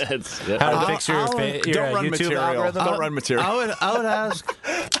fix your YouTube algorithm? Don't run material. I would ask.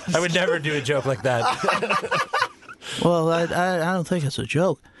 I would never do a joke like that. Well, I don't think it's a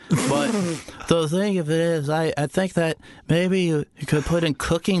joke. But the thing of it is, I think that maybe you could put in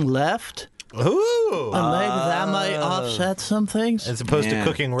cooking left. Ooh. And maybe that might offset some things. As opposed to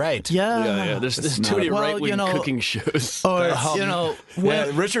cooking right. Yeah. There's too many right-wing cooking shows. Or,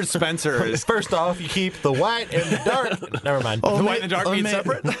 Richard Spencer is... First off, you keep the white and the dark. Never mind. The white and the dark being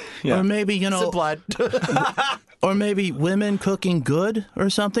separate? Or maybe, Supplied. or maybe women cooking good or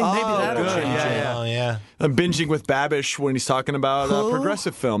something. Maybe that'll change it. Oh, yeah. I'm binging with Babish when he's talking about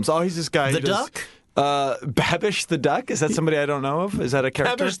progressive films. Oh, he's this guy. The Duck? Babish the Duck? Is that somebody I don't know of? Is that a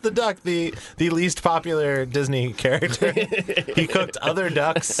character? Babish the Duck, the least popular Disney character. He cooked other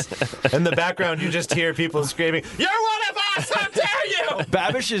ducks. In the background, you just hear people screaming, "You're one of us! How dare you!"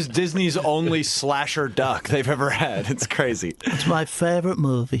 Babish is Disney's only slasher duck they've ever had. It's crazy. It's my favorite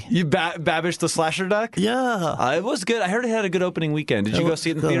movie. You Babish the slasher duck? Yeah. It was good. I heard it had a good opening weekend. Did you go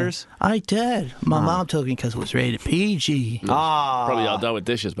see it in theaters? I did. My mom took me because it was rated PG. Probably all done with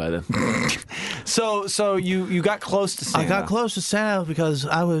dishes by then. So you got close to Santa. I got close to Santa because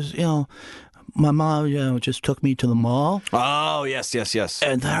I was, my mom, just took me to the mall. Oh, yes.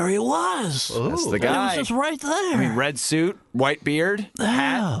 And there he was. That's the guy. He was just right there. Red suit, white beard,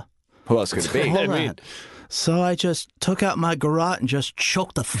 hat. Who else could it be? Hold on. So I just took out my garrote and just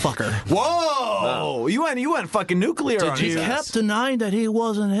choked the fucker. Whoa! You went fucking nuclear on He his ass. kept denying that he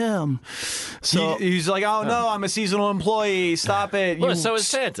wasn't him. So he's like, oh no, I'm a seasonal employee. Stop it. Well, so is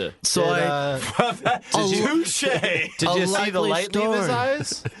Santa. Touche. Did you see the light leave his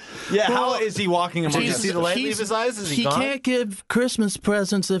eyes? Yeah, how is he walking among Did you us? see the light leave his eyes? Is he gone? can't give Christmas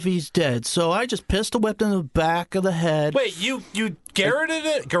presents if he's dead. So I just pistol whipped him in the back of the head. Wait, you garroted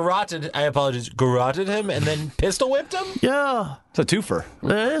him and then pistol whipped him? Yeah. It's a twofer.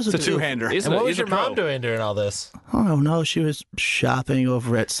 It is It's a two-hander. And what was your mom doing during all this? I don't know. She was shopping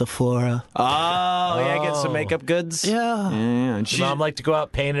over at Sephora. Oh, yeah, get some makeup goods. Yeah. And Your mom like to go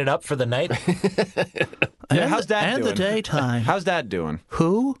out painted up for the night? how's Dad and doing? the daytime. How's Dad doing?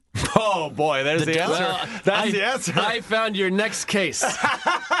 Who? Oh boy, there's the answer. That's the answer. I found your next case.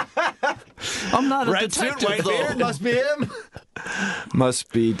 I'm not a Red suit, detective, white though. beard. Must be him.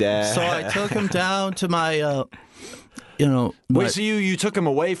 Must be Dad. So I took him down to my, Wait, so you took him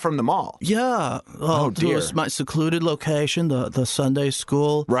away from the mall? yeah. Oh, to dear. my secluded location, the Sunday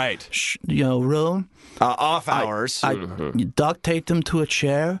school, Right. room. Off hours. I duct taped him to a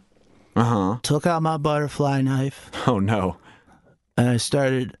chair. Took out my butterfly knife, Oh no. and I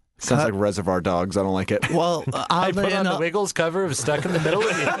started. Sounds like Reservoir Dogs. I don't like it. Well, I put on the Wiggles cover of Stuck in the Middle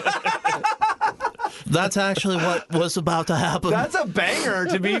of You. that's actually what was about to happen. That's a banger.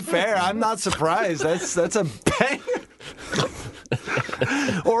 To be fair, I'm not surprised. That's a banger.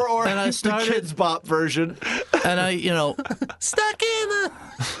 or And I started- the Kids Bop version. And I, Stuck in the...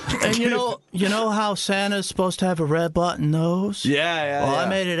 and you know how Santa's supposed to have a red button nose? Yeah. Well, I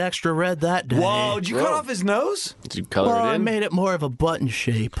made it extra red that day. Whoa! Did you cut off his nose? Did you color Well, it I in? made it more of a button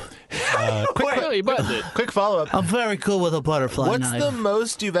shape. Well, you buttoned it. Quick follow-up. I'm very cool with a butterfly What's knife. the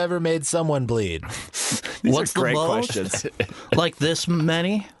most you've ever made someone bleed? What's are great the most? questions. Like this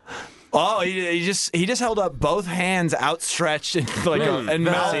many? Oh, he just held up both hands outstretched and and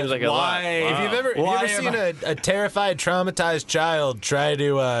that mouth seems like a lot. wide. Wow. If you've ever seen a terrified, traumatized child try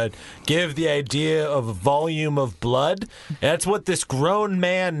to give the idea of a volume of blood, that's what this grown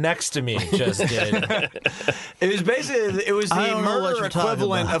man next to me just did. It was I the don't know what murder you're talking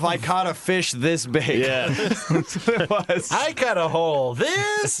equivalent about. of I caught a fish this big. Yeah. That's what it was. I cut a hole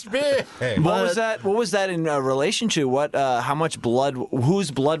this big. What was that? What was that in relation to? What? How much blood?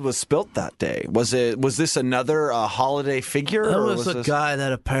 Whose blood was spilled that day? Was this another holiday figure? There or was a this... guy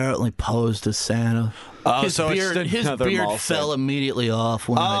that apparently posed as Santa. His so it's beard, his another beard mall fell thing. immediately off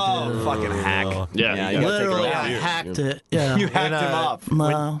when I did it. Fucking hack! Yeah, you gotta take Literally, it I away. hacked it. Yeah. You hacked him up.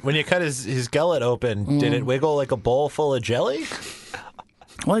 No. When you cut his gullet open, did it wiggle like a bowl full of jelly?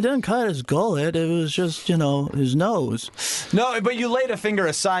 Well, I didn't cut his gullet. It was just, his nose. No, but you laid a finger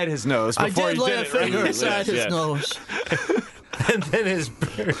aside his nose before I did you lay did a it. finger Right? aside his Yeah. nose. And then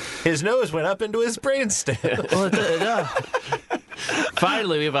his nose went up into his brainstem. Well, yeah.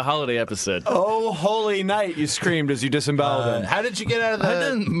 Finally, we have a holiday episode. Oh, holy night! You screamed as you disemboweled him. How did you get out of the... I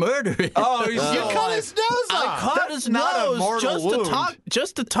didn't murder him. Oh, he's You cut his nose I off! cut That's his not a nose mortal wound.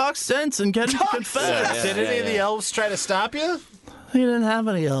 just to talk sense and get him to confess. Did any of the elves try to stop you? He didn't have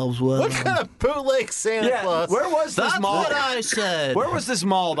any elves with What him. kind of bootleg Santa Yeah, Claus? where was this That's mall? what I said. Where was this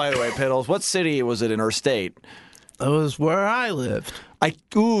mall, by the way, Piddles? What city was it in, or state? It was where I lived. Am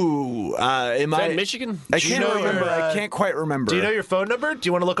I Is that Michigan? I Do you can't know remember. your, I can't quite remember. Do you know your phone number? Do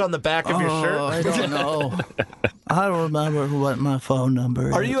you want to look on the back of your Oh, shirt? I don't know. I don't remember what my phone number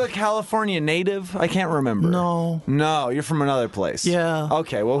is. Are you a California native? I can't remember. No. No, you're from another place. Yeah.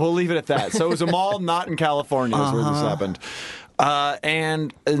 Okay, well, we'll leave it at that. So it was a mall not in California is where this happened.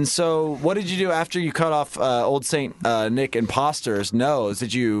 And so what did you do after you cut off old Saint Nick Imposter's nose?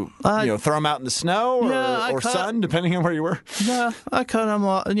 Did you throw him out in the snow or sun, depending on where you were? Yeah, I cut him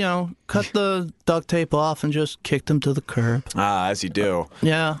off, cut the duct tape off and just kicked him to the curb. As you do.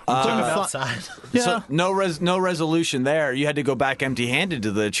 Yeah. Took him outside. Yeah. So no resolution there. You had to go back empty-handed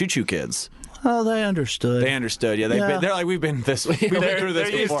to the Choo Choo Kids. Oh, they understood. They understood. Yeah, they're like, we've been through this They're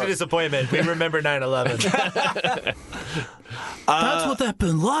used before. to disappointment. We remember 9/11. That's what that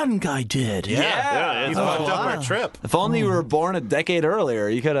Bin Laden guy did. Yeah. He Oh, fucked up wow. our trip. If only you were born a decade earlier,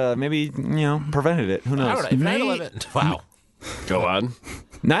 you could have maybe prevented it. Who knows? I don't know. 9/11. Wow. Go on.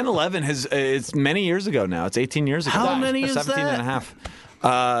 9/11 it's many years ago now. It's 18 years ago. How many is 17 that? and a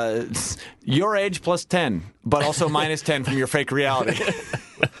half. Your age plus 10, but also minus 10 from your fake reality.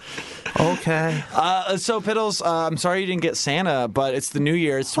 Okay. So, Piddles, I'm sorry you didn't get Santa, but it's the new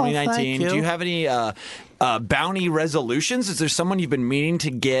year. It's 2019. Thank you. Do you have any bounty resolutions? Is there someone you've been meaning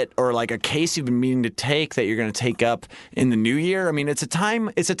to get, or like a case you've been meaning to take that you're going to take up in the new year? I mean, it's a time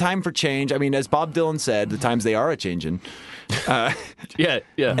for change. I mean, as Bob Dylan said, the times they are a changing. Yeah.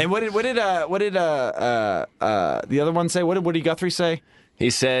 And what did the other one say? What did Guthrie say? He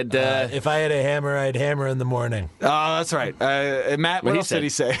said, if I had a hammer, I'd hammer in the morning. Oh, that's right. Matt, what else did he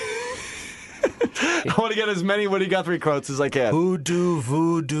say? I want to get as many Woody Guthrie quotes as I can. Hoodoo,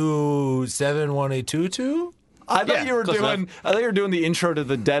 voodoo, 7182? I thought you were doing the intro to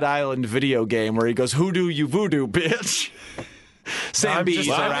the Dead Island video game where he goes, "Hoodoo, you voodoo, bitch." Sam B.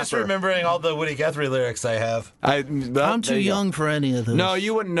 I'm just remembering all the Woody Guthrie lyrics I have. I'm too young for any of this. No,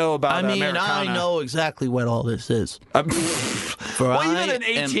 you wouldn't know about Americana. I know exactly what all this is. Well, even an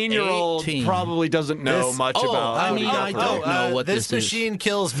 18-year-old probably doesn't know much about. I don't know what this machine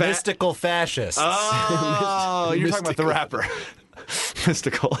kills mystical fascists. Oh, you're talking about the rapper.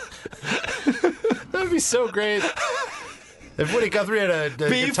 Mystical. That would be so great. If Woody Guthrie had a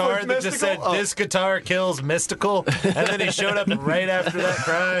guitar that just said, "This guitar kills mystical," and then he showed up right after that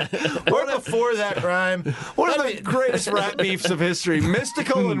crime, or before that crime. One of the greatest rap beefs of history,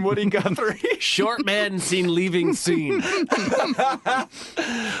 Mystical and Woody Guthrie. short man seen leaving scene.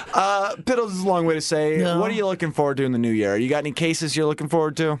 Piddles is a long way to say, what are you looking forward to in the new year? You got any cases you're looking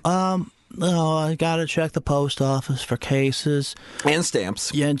forward to? No, I gotta check the post office for cases. And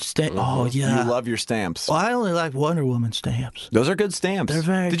stamps. Yeah, oh, yeah. You love your stamps. Well, I only like Wonder Woman stamps. Those are good stamps. They're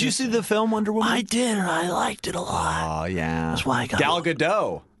very Did you good. see the film Wonder Woman? I did, and I liked it a lot. Oh, yeah. That's why I got Gal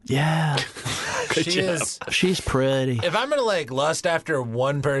Gadot. Yeah. She's pretty. If I'm gonna lust after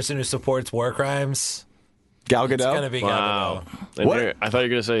one person who supports war crimes, Gal Gadot? it's gonna be Gal Gadot. What? I thought you were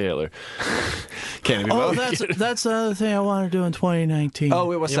going to say Hitler. Can't even Oh, vote. that's the other thing I want to do in 2019. Oh,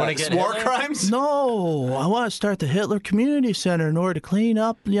 wait, what's wanna that? get War Hitler? crimes? No, I want to start the Hitler Community Center in order to clean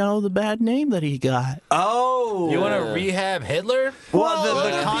up, the bad name that he got. Oh. You want to rehab Hitler? Well, the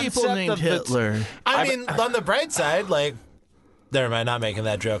Other concept people named of Hitler. I mean, on the bright side, never mind, not making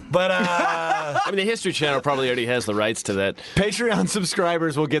that joke. But I mean, the History Channel probably already has the rights to that. Patreon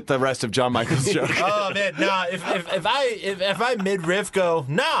subscribers will get the rest of John Michael's joke. oh man, nah. If I mid riff go,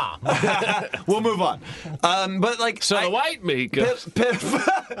 nah. We'll move on. But The white meat goes. you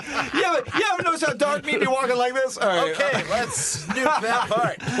ever notice how dark meat be walking like this? All right. Okay, let's snoop that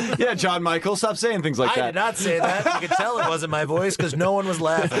part. Yeah, John Michael, stop saying things like I that. did not say that. You could tell it wasn't my voice because no one was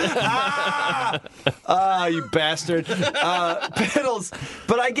laughing. You bastard. Piddles.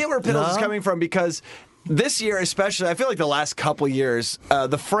 But I get where Piddles is coming from because this year especially, I feel like the last couple years,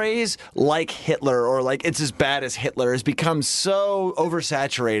 the phrase like Hitler or like it's as bad as Hitler has become so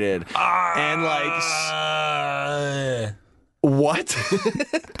oversaturated. And what?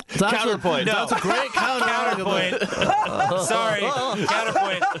 Counterpoint. No. That's a great Counterpoint. Sorry.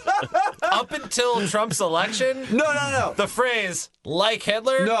 Counterpoint. Up until Trump's election, No. the phrase "like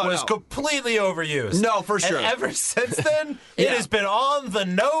Hitler" was completely overused. No, for sure. And ever since then, it has been on the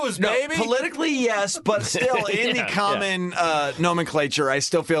nose, baby. Politically, yes, but still in the common nomenclature, I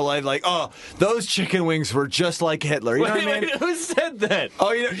still feel like, those chicken wings were just like Hitler. You know what I mean? Who said that?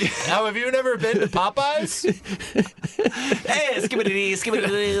 Oh, Now, have you never been to Popeyes? hey, skibbity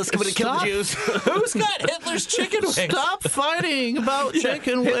Stop. juice. Who's got Hitler's chicken wings? Stop fighting about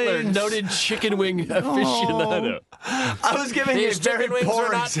chicken Hitler, wings. noted chicken wing aficionado. I was giving you a These very chicken wings poor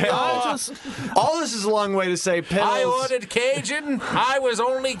are not example. All this is a long way to say Piddles. I ordered Cajun. I was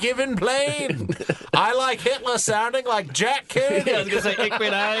only given plain. I like Hitler sounding like Jack Kennedy. I was going to say, ich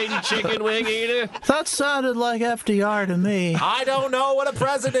bin ein chicken wing eater. That sounded like FDR to me. I don't know what a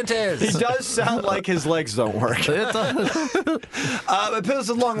president He is. does sound like his legs don't work. But Piddles is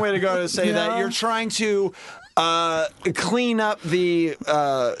a long way to go to say that you're trying to clean up the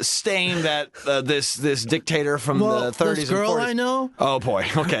stain that this dictator from the 30s this girl and 40s. I know, Oh boy.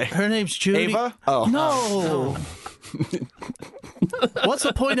 Okay. her name's Judy. Ava? Oh. No. What's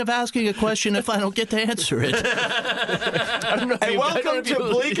the point of asking a question if I don't get to answer it? Hey, welcome to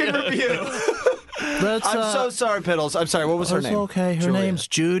Bleak and Review. I'm so sorry, Piddles. I'm sorry. What was her It's name? okay. Her name's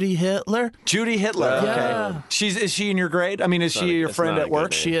Judy Hitler. Judy Hitler. Yeah. Okay. Is she in your grade? I mean, is she your friend not a at good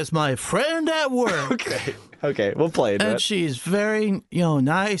work? name. She is my friend at work. Okay. Okay, we'll play it. And she's very,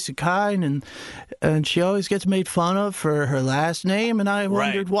 nice and kind, and she always gets made fun of for her last name, and I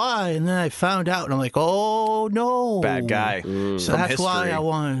wondered why. And then I found out, and I'm like, oh, no. Bad guy. So that's why I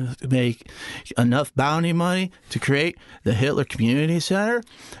wanted to make enough bounty money to create the Hitler Community Center,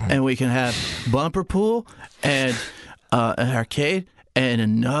 and we can have bumper pool and an arcade and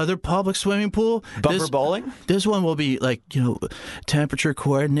another public swimming pool. Bumper bowling? This one will be temperature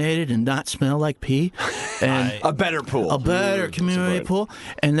coordinated and not smell like pee. And a better pool. A better community pool.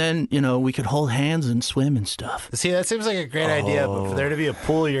 And then, we could hold hands and swim and stuff. See, that seems like a great idea, but for there to be a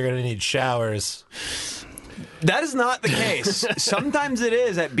pool, you're going to need showers. That is not the case. Sometimes it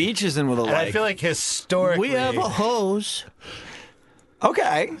is at beaches and with a lake. I feel like historically... We have a hose.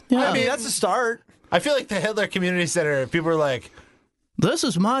 Okay. Yeah. I mean, that's a start. I feel like the Hitler Community Center, people are like... This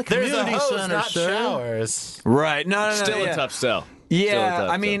is my community There's a hose, center, not sir. Showers. Right. No. Still a tough sell. Yeah,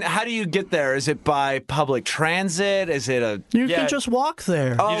 I mean, how do you get there? Is it by public transit? Is it a... You can just walk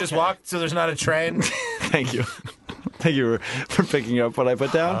there. You just walk so there's not a train? Thank you. Thank you for picking up what I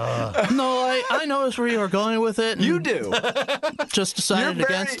put down. No, I noticed where you were going with it. You do. Just decided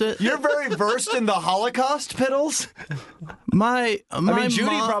against it. You're very versed in the Holocaust, Piddles.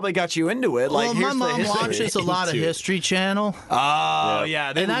 Judy probably got you into it. Like, my mom watches a lot of History Channel. Oh,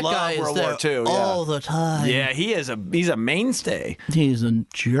 yeah. They and that love guy World is War there II. all the time. Yeah, he's a mainstay. He's a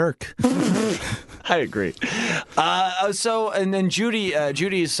jerk. I agree. And then Judy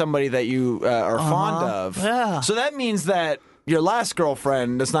is somebody that you are fond of. Yeah. So that means that your last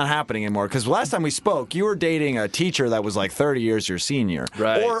girlfriend, that's not happening anymore. Because last time we spoke, you were dating a teacher that was like 30 years your senior.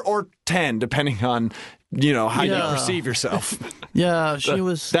 Right. Or 10, depending on, how you perceive yourself. Yeah, she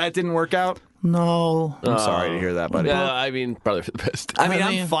was... That didn't work out? No. I'm sorry to hear that, buddy. Yeah, I mean, probably for the best.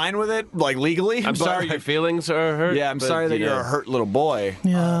 I'm fine with it, like legally. I'm sorry your feelings are hurt. Yeah, I'm sorry that you're a hurt little boy.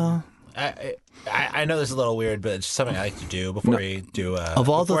 Yeah. I know this is a little weird, but it's something I like to do before we do. Of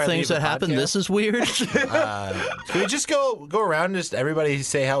all the things that happened, this is weird. Can we just go around and just everybody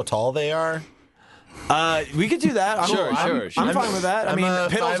say how tall they are? We could do that. Sure. I'm fine with that.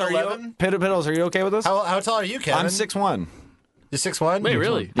 Piddles, are you okay with this? How tall are you, Kevin? I'm 6'1". You're 6'1"? Wait,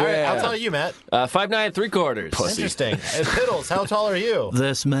 really? All right, how tall are you, Matt? 5'9", 3/4. Pussy. Interesting. Piddles, how tall are you?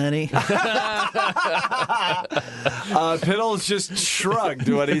 This many. Piddles just shrugged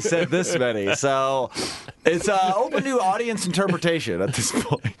when he said this many. So it's open to audience interpretation at this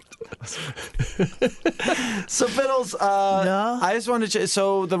point. So Piddles, I just wanted to.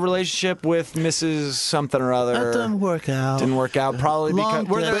 So the relationship with Mrs. Something or other That didn't work out. Probably Long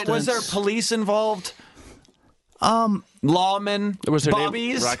because was there police involved? Lawmen, Was her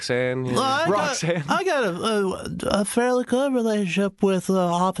Bobbies, name Roxanne? Yeah. Well, Roxanne. I got a fairly good relationship with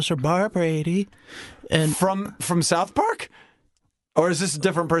Officer Bar Brady. And from South Park? Or is this a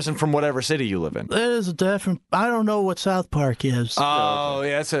different person from whatever city you live in? it is a different... I don't know what South Park is. Oh,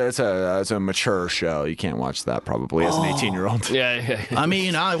 yeah, it's a mature show. You can't watch that probably as an 18-year-old. Yeah. I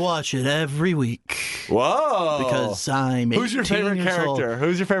mean, I watch it every week. Whoa! Because I'm 18 Who's your favorite years character? old.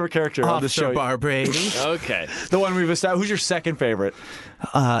 Who's your favorite character on the Officer show? Bar Brady. Okay. The one we've established. Who's your second favorite?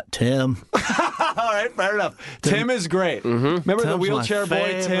 Tim. All right, fair enough. Tim is great. Mm-hmm. Remember the Tim's wheelchair my boy,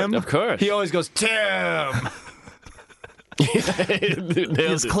 favorite. Tim? Of course. He always goes, Tim!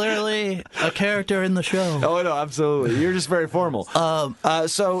 He's clearly a character in the show. Oh, no, absolutely. You're just very formal. So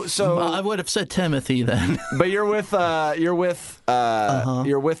I would have said Timothy then. But you want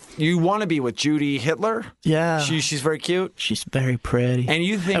to be with Judy Hitler? Yeah. She's very cute. She's very pretty. And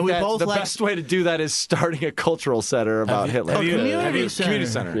you think we that both the like- best way to do that is starting a cultural center about Hitler? Community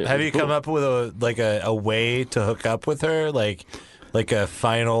center. Have you come up with a way to hook up with her, like a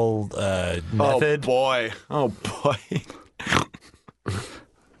final method? Oh boy.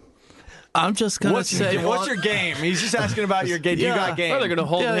 I'm just going to say... What's your game? He's just asking about your game. You got game. Oh, they're going to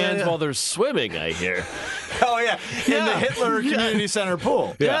hold hands yeah. while they're swimming, I hear. Oh, yeah. In the Hitler Community Center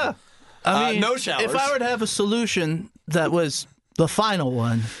pool. Yeah. I mean, no showers. if I were to have a solution that was the final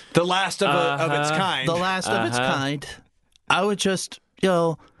one, The last of its kind. the last of its kind, I would just,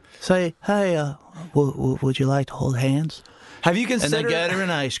 say, hey, would you like to hold hands? Have you And then considered... get her an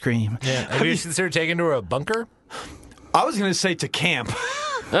ice cream. Yeah. Have you considered taking her to a bunker? I was going to say to camp.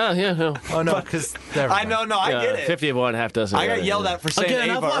 Oh, yeah. No. Oh, no, because... I know, I get it. 50 of one, half dozen. I got yelled at for saying Again,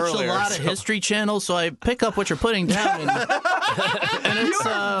 Ava I've watched earlier. a lot of History Channel, so I pick up what you're putting down. And it's,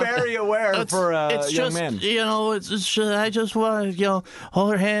 You're very aware for a it's young just, man. I just want to,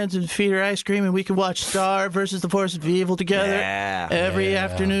 hold her hands and feed her ice cream, and we can watch Star versus the Forces of Evil together Yeah. every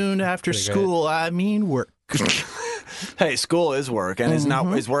afternoon after school. I mean, work. Hey, school is work, and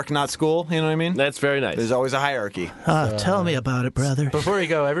is work not school? You know what I mean? That's very nice. There's always a hierarchy. Tell me about it, brother. Before we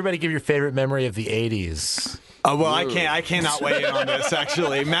go, everybody give your favorite memory of the 80s. Well, I cannot weigh in on this,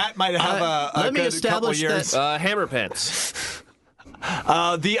 actually. Matt might have a good couple years. Hammer Pants.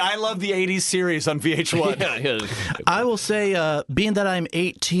 I love the 80s series on VH1. Yeah. I will say, being that I'm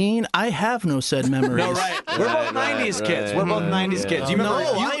 18, I have no said memories. No, right. We're both 90s kids. We're both 90s kids. You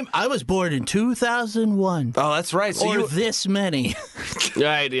remember? I was born in 2001. Oh, that's right. So Or this many.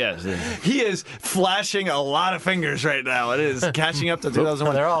 Right, yes. He is flashing a lot of fingers right now. It is catching up to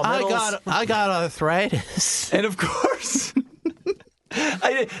 2001. They're all I got arthritis. And of course...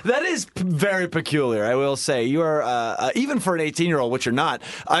 that is very peculiar, I will say. You are, even for an 18-year-old, which you're not,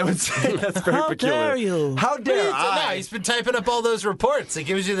 I would say that's very peculiar. How dare you? How dare I? No, he's been typing up all those reports. It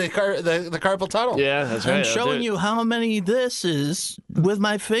gives you the carpal tunnel. Yeah, that's right. I'm showing you how many this is with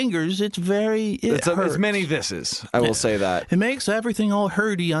my fingers. It's very... It hurts. It's many thises, I will say that. It makes everything all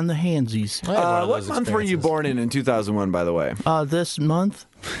hurty on the handsies. What month were you born in 2001, by the way? This month.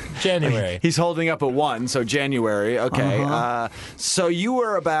 January. He's holding up a 1, so January. Okay. So you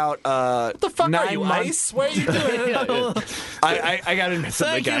were about What the fuck 9 are you, months. Ice? What are you doing? I got to admit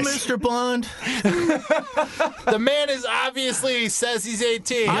something, Thank you, guys. Mr. Bond. The man is obviously says he's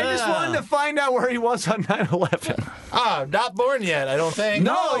 18. I just wanted to find out where he was on 9/11. Not born yet, I don't think.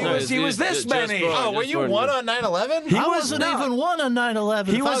 No, he was this just many. born. Were you born. one on 9/11? I wasn't even one on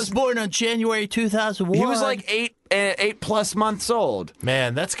 9/11. I was born on January 2001. He was like 8+ months old.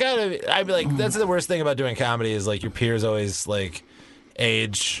 Man, that's gotta. I'd be like, that's the worst thing about doing comedy is like your peers always like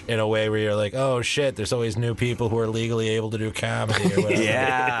age in a way where you're like, oh shit, there's always new people who are legally able to do comedy or whatever.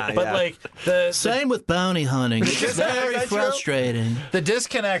 Yeah, but like the Same with bounty hunting. It's very frustrating. the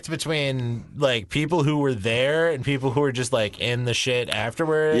disconnect between like people who were there and people who were just like in the shit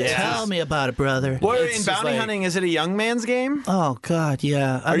afterwards. Yeah. Tell me about it, brother. What, It's in just bounty like- hunting, is it a young man's game? Oh, God,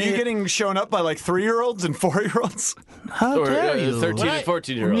 yeah. Are you getting shown up by like 3-year-olds and 4-year-olds? How Or dare you? 13 and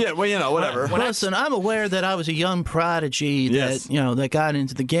 14-year-olds. Yeah, well, you know, whatever. Listen, I'm aware that I was a young prodigy Yes. that got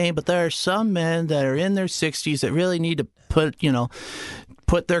into the game, but there are some men that are in their 60s that really need to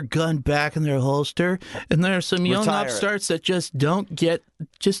put their gun back in their holster, and there are some young Retire. upstarts that just don't get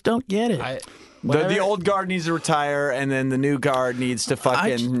it. The old guard needs to retire, and then the new guard needs to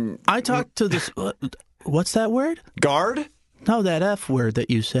fucking... I talked to this... What's that word? Guard? No, that F word that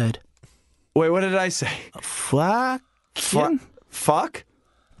you said. Wait, what did I say? Fuck? Fuck?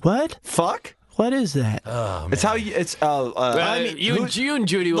 What? Fuck? What is that? It's how you... It's... You and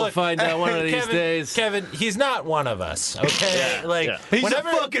Judy will find out one of these days. Kevin, he's not one of us, okay? He's whenever,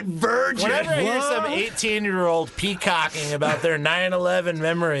 a fucking virgin. Whenever I hear some 18-year-old peacocking about their 9/11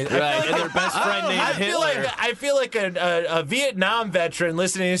 memories, Right, and their best friend named Hitler. I feel like a Vietnam veteran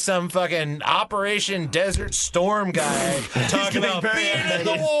listening to some fucking Operation Desert Storm guy talking about being in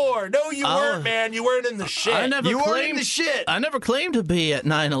the war. No, you weren't, man. You weren't in the shit. You weren't in the shit. I never claimed to be at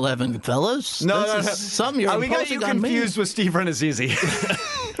 9/11, fellas. No, This no. is something you're We got you imposing on me. confused with Steve Renazizi.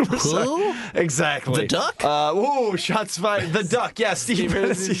 Who? Exactly. The Duck? Ooh, shots fired. The Duck, yeah, Steve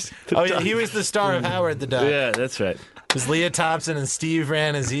Renazizi. Oh, yeah, he was the star of Howard the Duck. Yeah, that's right. It was Leah Thompson and Steve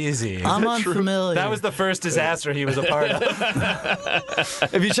Renazizi. I'm unfamiliar. That was the first disaster he was a part of.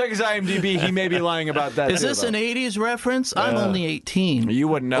 If you check his IMDb, he may be lying about that. Is too, this though. an 80s reference? I'm only 18. You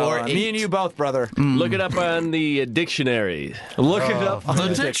wouldn't know. Or Me and you both, brother. Look it up on the dictionary. Look it up. on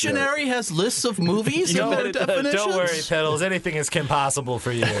The dictionary has lists of movies and their definitions. Don't worry, Pedals. Anything is impossible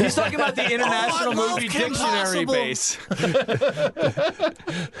for you. He's talking about the International I love Movie Kim Dictionary Possible. base.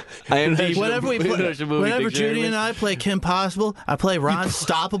 IMDb. Whenever Judy and I play Kim Possible, I play Ron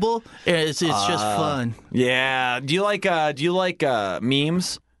Stoppable. It's just fun. Yeah. Do you like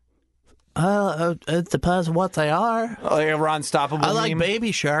memes? It depends what they are. Like a Ron Stoppable I like meme?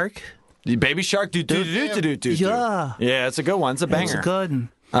 Baby Shark. Baby Shark. Yeah. Yeah, it's a good one. It's a banger. It's a good one.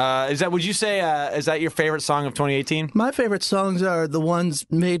 Would you say is that your favorite song of 2018? My favorite songs are the ones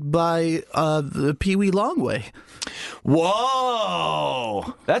made by the Pee Wee Longway.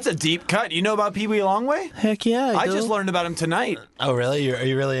 Whoa, that's a deep cut. You know about Pee Wee Longway? Heck yeah, I do. just learned about him tonight. Oh, really? Are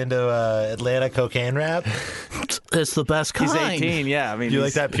you really into Atlanta cocaine rap? It's the best kind. He's 18. Yeah, I mean, Do you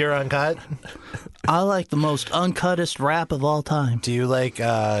like that pure uncut? I like the most uncuttest rap of all time. Do you like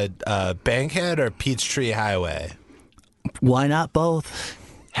Bankhead or Peachtree Highway? Why not both?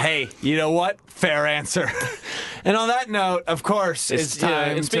 Hey, you know what? Fair answer. And on that note, of course, it's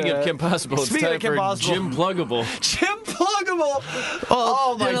time. And speaking of Kim Possible, it's Speaking time of Kim for Possible. Jim Pluggable. Jim Pluggable. Unpluggable.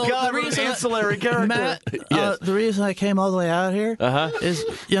 Oh my God! What an ancillary character. Matt, the reason I came all the way out here is,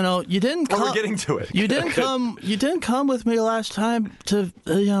 you didn't come. We're getting to it. You didn't come. You didn't come with me last time to,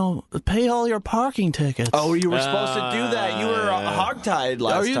 pay all your parking tickets. Oh, you were supposed to do that. You were hogtied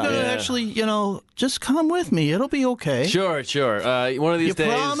last time. Are you going to actually, just come with me? It'll be okay. Sure. One of these days.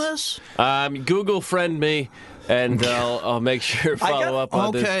 You promise? Google friend me. And I'll make sure to follow up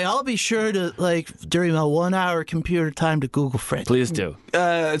on this. Okay, I'll be sure to, during my 1 hour computer time to Google friend. Please do.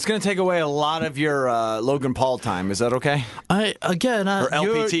 It's going to take away a lot of your Logan Paul time. Is that okay? Or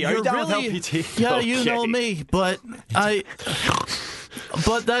LPT. Are you down with LPT? Yeah, you know me, but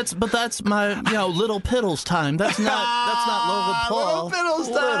But that's my Little Piddles time. That's not Logan Paul.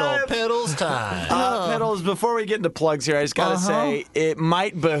 Little Piddles time. Piddles, before we get into plugs here, I just gotta say it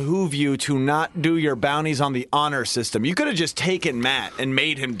might behoove you to not do your bounties on the honor system. You could have just taken Matt and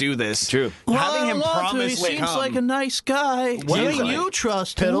made him do this. True. Well, having him promise he seems like a nice guy. You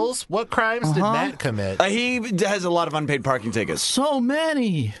trust him. Piddles, what crimes did Matt commit? He has a lot of unpaid parking tickets. So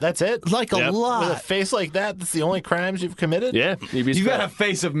many. That's it. Like a lot. With a face like that, that's the only crimes you've committed. Yeah, you got a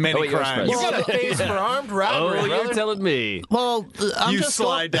face of many crimes. You got a face for armed robbery. Oh, you're telling me. Well, you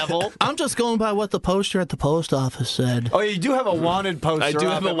sly devil. I'm just going by what the poster at the post office said. Oh, you do have a wanted poster. I do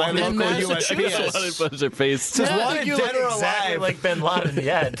have a wanted poster face. Says wanted dead or exactly alive. Like Bin Laden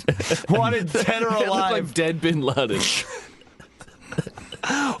yet. Wanted dead or alive. It looked like dead Bin Laden.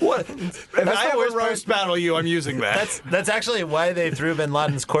 What? If I ever roast battle you, I'm using that. That's actually why they threw Bin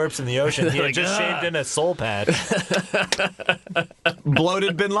Laden's corpse in the ocean. He had just shaved in a soul patch.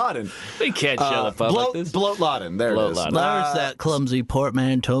 Bloated Bin Laden. We can't show up like this. Bloat Laden. There it is. There's that clumsy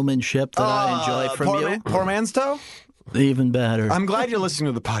portmanteaumanship that I enjoy from you. Poor man's toe? Even better. I'm glad you're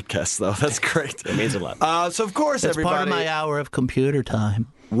listening to the podcast, though. That's great. It means a lot. So, of course, it's everybody... part of my hour of computer time.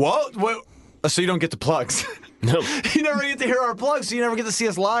 What? So you don't get the plugs? No. You never get to hear our plugs, so you never get to see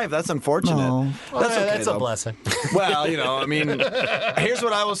us live. That's unfortunate. No. That's a blessing. Well, here's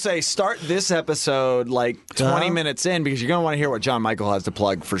what I will say. Start this episode 20 minutes in, because you're going to want to hear what John Michael has to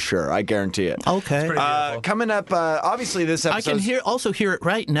plug for sure. I guarantee it. Okay. Coming up, obviously this episode... I can also hear it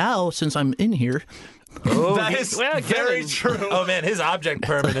right now since I'm in here. Oh, that is very true. Oh man, his object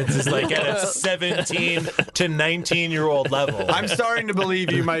permanence is at a 17 to 19-year-old level. I'm starting to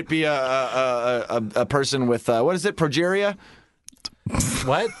believe you might be a person with what is it, progeria?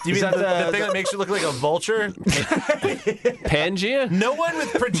 What? You mean the thing that makes you look like a vulture? Pangea? No one with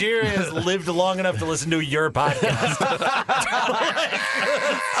progeria has lived long enough to listen to your podcast.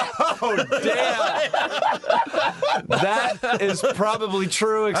 Oh, damn. That is probably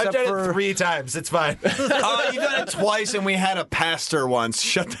true, except I've done it 3 times. It's fine. You've done it twice, and we had a pastor once.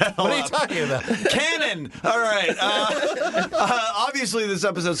 Shut the hell up. What are you talking about? Canon. All right. Obviously, this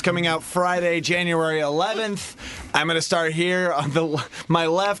episode's coming out Friday, January 11th. I'm going to start here on my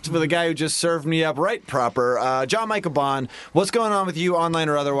left with a guy who just served me up right proper. John Michael Bond, what's going on with you, online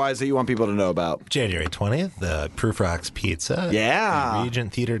or otherwise, that you want people to know about? January 20th, the Proof Rocks Pizza. Yeah. The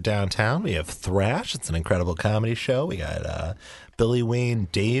Regent Theater downtown. We have Thrash. It's an incredible comedy show. We got Billy Wayne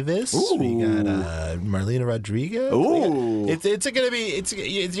Davis. Ooh. We got Marlena Rodriguez. Ooh.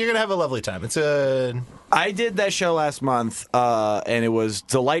 You're gonna have a lovely time. I did that show last month, and it was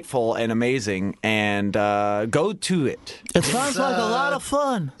delightful and amazing. And go to it. It sounds like a lot of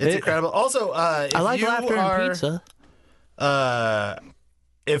fun. It's incredible. Also, I like laughter and pizza.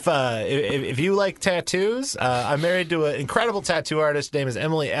 If you like tattoos, I'm married to an incredible tattoo artist. Her name is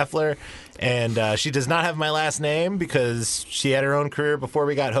Emily Effler, and she does not have my last name because she had her own career before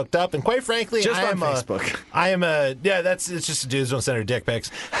we got hooked up. And quite frankly, Just on Facebook. It's just dudes don't send her dick pics.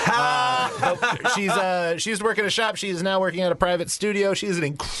 She used to work at a shop. She is now working at a private studio. She is an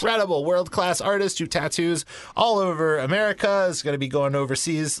incredible world-class artist who tattoos all over America. Is going to be going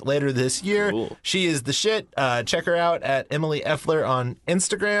overseas later this year. Cool. She is the shit. Check her out at Emily Effler on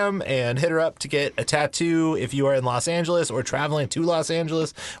Instagram and hit her up to get a tattoo if you are in Los Angeles or traveling to Los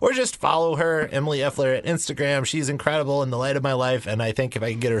Angeles, or just follow her, Emily Effler, at Instagram. She's incredible in the light of my life, and I think if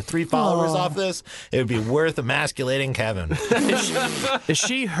I could get her 3 followers off this, it would be worth emasculating Kevin. Is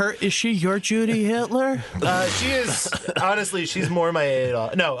she your Judy Hitler? She is, honestly, she's more my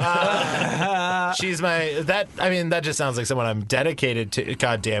Adolf. No, she's my, that just sounds like someone I'm dedicated to.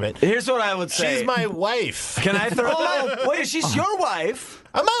 God damn it. Here's what I would say. She's my wife. Can I throw wait, she's your wife?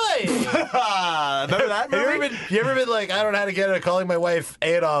 I'm my wife. Remember that movie? You ever been like, I don't know how to get it, calling my wife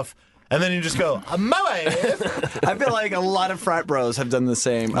Adolf, and then you just go, my wife. I feel like a lot of frat bros have done the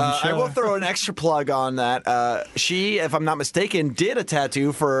same. I will throw an extra plug on that. She, if I'm not mistaken, did a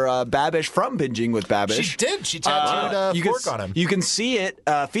tattoo for Babish from Binging with Babish. She did. She tattooed a fork on him. You can see it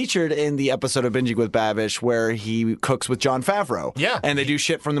featured in the episode of Binging with Babish where he cooks with Jon Favreau. Yeah. And they do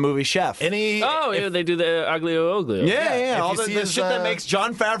shit from the movie Chef. They do the Aglio Oglio. Yeah. All the shit that makes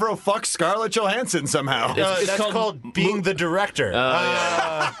Jon Favreau fuck Scarlett Johansson somehow. That's called being the director.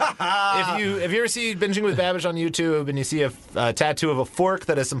 If you ever see Binging with Babish on YouTube and you see a tattoo of a fork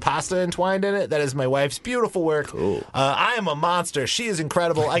that has some pasta entwined in it, that is my wife's beautiful work. Cool. I am a monster. She is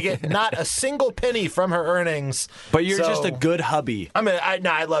incredible. I get not a single penny from her earnings. But you're just a good hubby.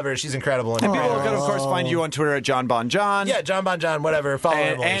 I love her. She's incredible. And people can, of course, find you on Twitter at John Bon John. Yeah, John Bon John, whatever. Follow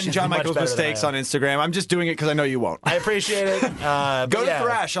Emily. And John Michael's Mistakes on Instagram. I'm just doing it because I know you won't. I appreciate it. Go to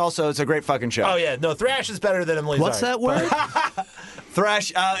Thrash also. It's a great fucking show. Oh, yeah. No, Thrash is better than Emily's What's that word?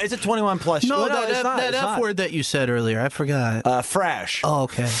 Thrash, it's a 21 plus. No, it's not. that F word that you said earlier. I forgot. Thrash. Oh,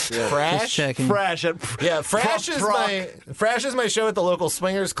 okay. Thrash? Just checking. Thrash. Thrash is my show at the local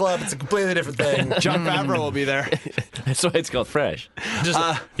swingers club. It's a completely different thing. Jon Favreau will be there. That's why it's called Fresh.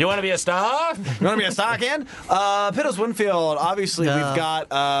 You want to be a star? You want to be a star again? Piddles Winfield. Obviously, we've got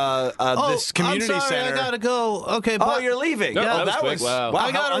this community I'm sorry, center. I gotta go. Okay. Oh, you're leaving. Yeah, that was quick. Wow.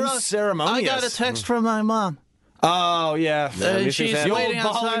 I got unceremonious. I got a text from my mom. Oh yeah. She's the waiting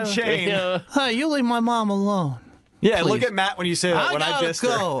old ball and outside. chain. Hey, you leave my mom alone. Yeah, Please. look at Matt when you say that. When I dissed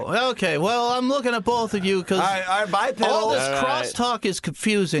her. Okay, well, I'm looking at both of you because All right, bye, Piddles. all this crosstalk is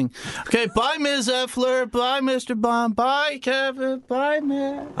confusing. Okay, bye, Ms. Effler. Bye, Mr. Bond. Bye, Kevin. Bye,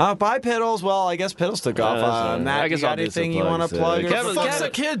 Matt. Bye, Piddles. Well, I guess Piddles took off. Matt, you got anything you want to plug? What's the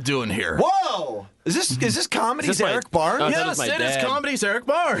kid doing here? Whoa! Is this Comedy's Eric Barnes? Yes, it is Comedy's Eric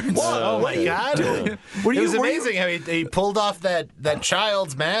Barnes. Whoa! Oh my God! It was amazing how he pulled off that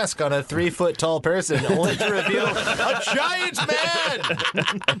child's mask on a 3-foot tall person, only to reveal a giant man.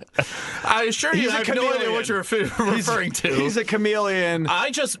 I assure you, I have no idea what you're referring to. He's a chameleon.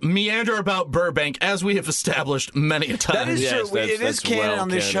 I just meander about Burbank, as we have established many a time. That is true. It is canon on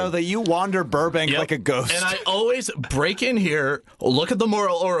this show that you wander Burbank like a ghost. And I always break in here, look at the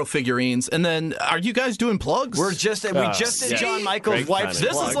Moral Oro figurines, and then are you guys doing plugs? We just did John Michael's wife's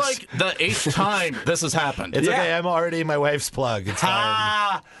This plugs. is like the 8th time this has happened. It's okay. I'm already my wife's plug. It's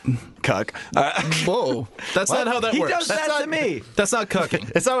fine. Cuck. Whoa. That's not how that works. He does that to me. That's not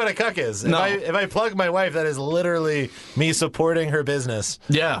cucking. It's not what a cuck is. No. If I plug my wife, that is literally me supporting her business.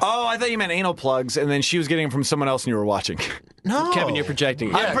 Yeah. Oh, I thought you meant anal plugs, and then she was getting them from someone else and you were watching. No. Kevin, you're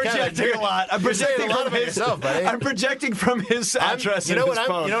projecting. I'm projecting a lot. I'm projecting a lot from about his yourself, buddy. I'm projecting from his address You know in what his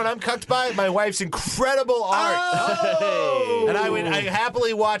phone. You know what I'm cucked by? My wife's incredible art. Oh! And I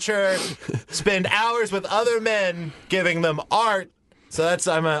happily watch her spend hours with other men giving them art. So that's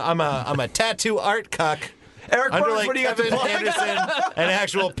I'm a tattoo art cuck. Eric Barnes, like what do you got to Kevin plug? Anderson, an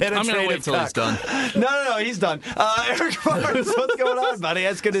actual penetrative I'm going to wait till he's done. No, he's done. Eric Barnes, what's going on, buddy?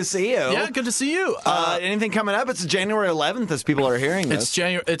 It's good to see you. Yeah, good to see you. Anything coming up? It's January 11th as people are hearing this. It's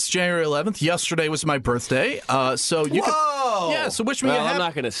January 11th. Yesterday was my birthday. So you Whoa! Yeah, so wish me a Well, happy... I'm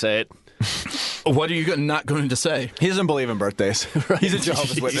not going to say it. What are you not going to say? He doesn't believe in birthdays. He's a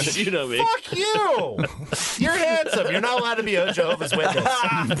Jehovah's Witness. You know me. Fuck you! You're handsome. You're not allowed to be a Jehovah's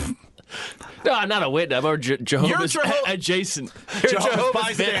Witness. No, I'm not a witness. I'm a Jehovah's adjacent. You're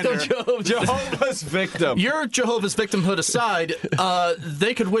Jehovah's bystander. Jehovah's victim. Your Jehovah's victimhood aside,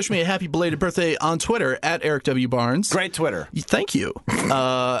 they could wish me a happy belated birthday on Twitter at Eric W. Barnes. Great Twitter. Thank you.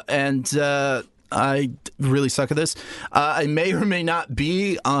 I really suck at this. I may or may not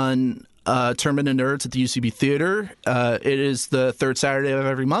be on Tournament of Nerds at the UCB Theater. It is the third Saturday of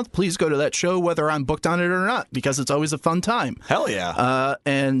every month. Please go to that show whether I'm booked on it or not, because it's always a fun time. Hell yeah.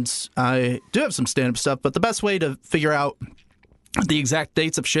 And I do have some stand-up stuff, but the best way to figure out the exact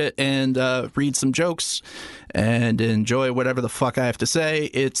dates of shit and read some jokes and enjoy whatever the fuck I have to say,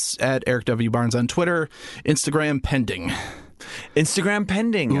 it's at Eric W. Barnes on Twitter. Instagram pending. Instagram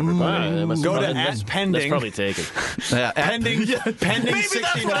pending, everybody. Go to @pending. That's probably taken. Pending. Pending. Maybe 69.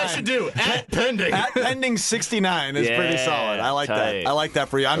 that's what I should do. @pending. @pending 69 is pretty solid. I like that. I like that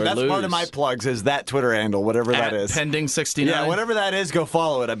for you. That's part of my plugs is that Twitter handle, whatever that is. Pending 69. Yeah, whatever that is, go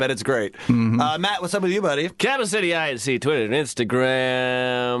follow it. I bet it's great. Matt, what's up with you, buddy? Capital City INC, Twitter and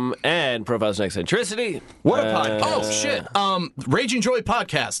Instagram, and Profiles in Eccentricity. What a podcast. Oh, shit. Raging Joy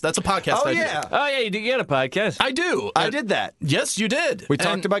Podcast. That's a podcast I do. Oh, yeah, you got a podcast. I do. I did that. Matt. Yes, you did. We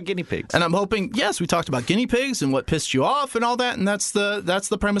talked about guinea pigs. And I'm hoping, yes, we talked about guinea pigs and what pissed you off and all that, and that's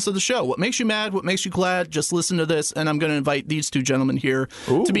the premise of the show. What makes you mad, what makes you glad, just listen to this, and I'm going to invite these two gentlemen here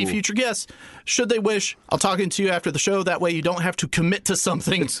to be future guests. Should they wish, I'll talk to you after the show. That way you don't have to commit to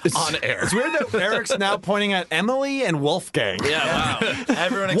something on air. It's weird that Eric's now pointing at Emily and Wolfgang. Yeah, wow.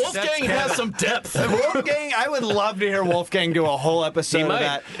 Everyone Wolfgang has some depth. Wolfgang, I would love to hear Wolfgang do a whole episode of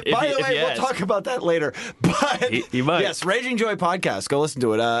that. By the way, we'll talk about that later. But he might. Yes, Raging Joy podcast. Go listen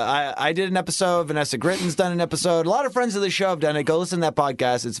to it. I did an episode. Vanessa Gritton's done an episode. A lot of friends of the show have done it. Go listen to that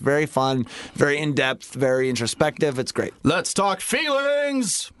podcast. It's very fun, very in-depth, very introspective. It's great. Let's talk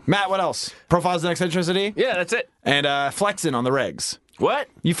feelings. Matt, what else? Profiles and eccentricity? Yeah, that's it. And flexing on the regs. What?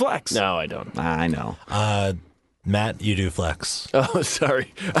 You flex. No, I don't. I know. Matt, you do flex. Oh,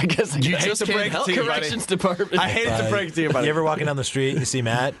 sorry. I guess You I hate just to can't break help it to you, you, buddy. corrections department. I hate to break it to you, buddy. You ever walking down the street, you see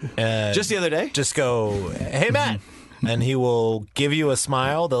Matt? Just the other day? Just go, hey, Matt. And he will give you a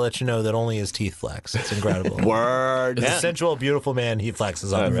smile to let you know that only his teeth flex. It's incredible. Word. As a sensual, beautiful man, he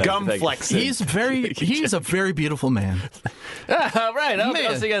flexes on the red. Gum flexing. He's a very beautiful man. All right. I'll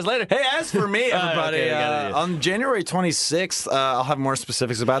see you guys later. Hey, as for me, everybody, okay, got it. on January 26th, I'll have more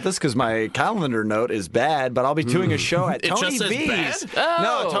specifics about this because my calendar note is bad, but I'll be doing a show at It Tony just says V's. bad?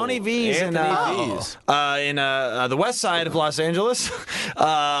 No, Tony V's in the west side of Los Angeles.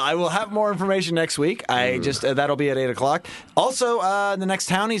 I will have more information next week. That'll be at 8 o'clock. Also, the next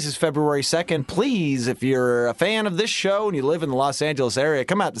Townies is February 2nd. Please, if you're a fan of this show and you live in the Los Angeles area,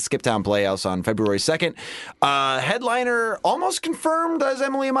 come out to Skiptown Playhouse on February 2nd. Headliner almost confirmed as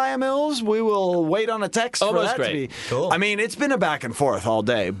Emily Maya Mills. We will wait on a text Almost for that great. to be. Cool. I mean, it's been a back and forth all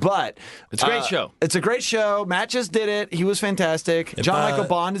day, but It's a great show. It's a great show. Matt just did it. He was fantastic. John Michael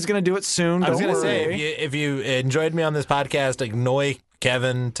Bond is going to do it soon. I was going to say, if you enjoyed me on this podcast, annoy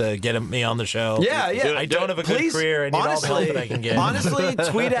Kevin to get me on the show. Yeah. I don't have a good career. I need all the help that I can get. Honestly,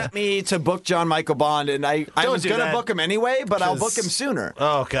 tweet at me to book John Michael Bond, and I was going to book him anyway, but I'll book him sooner.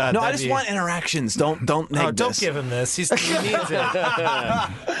 Oh God! No, I just want interactions. Don't neg don't this. give him this. He needs it.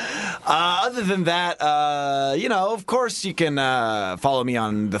 Other than that, of course, you can follow me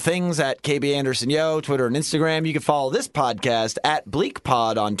on the things at KB Anderson Yo, Twitter and Instagram. You can follow this podcast at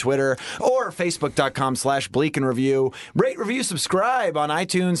BleakPod on Twitter or Facebook.com/Bleak and Review. Rate, review, subscribe on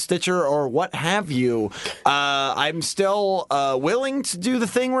iTunes, Stitcher, or what have you. I'm still willing to do the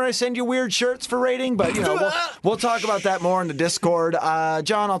thing where I send you weird shirts for rating, but we'll talk about that more in the Discord.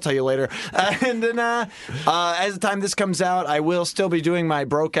 John, I'll tell you later. And then as the time this comes out, I will still be doing my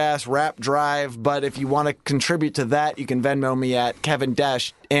broke-ass rap drive, but if you want to contribute to that, you can Venmo me at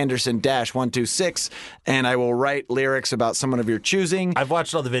Kevin-Anderson-126, and I will write lyrics about someone of your choosing. I've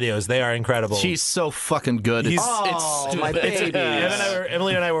watched all the videos. They are incredible. He's so fucking good. It's my baby.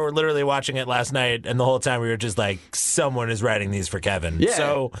 Emily and I were literally watching it last night, and the whole time we were just like, someone is writing these for Kevin. Yeah.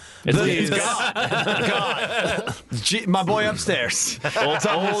 So Please, God. My boy upstairs. Old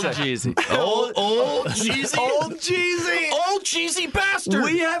Jeezy. old cheesy, Old Jeezy. old cheesy bastard.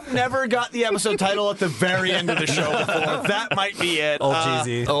 We have never got the episode title at the very end of the show before. That might be it. Old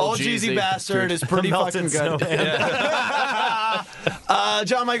Jeezy. Old Jeezy bastard is pretty fucking good.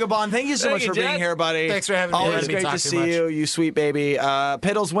 John Michael Bond, thank you so much for being here, buddy. Thanks for having me. Always great to see you, you sweet baby.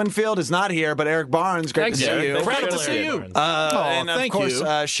 Piddles Winfield is not here, but Eric Barnes, great to see you. Great to see you. And of thank course,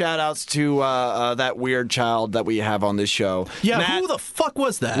 you. shout outs to that weird child that we have on this show. Yeah, Matt, who the fuck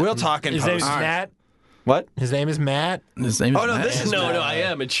was that? we'll talk in His name is post. Matt. What? His name is Matt. His name is Oh, no, Matt. this is No, Matt. I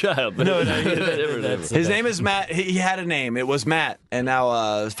am a child. But No, His name is Matt. He had a name. It was Matt. And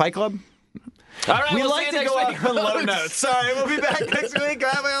now Fight Club? All right, We we'll like see you to go next out week, on low folks. notes. Sorry, we'll be back next week.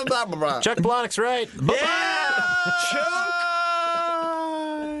 Chuck Palahniuk's right. Yeah!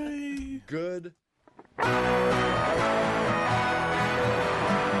 Choke! Good.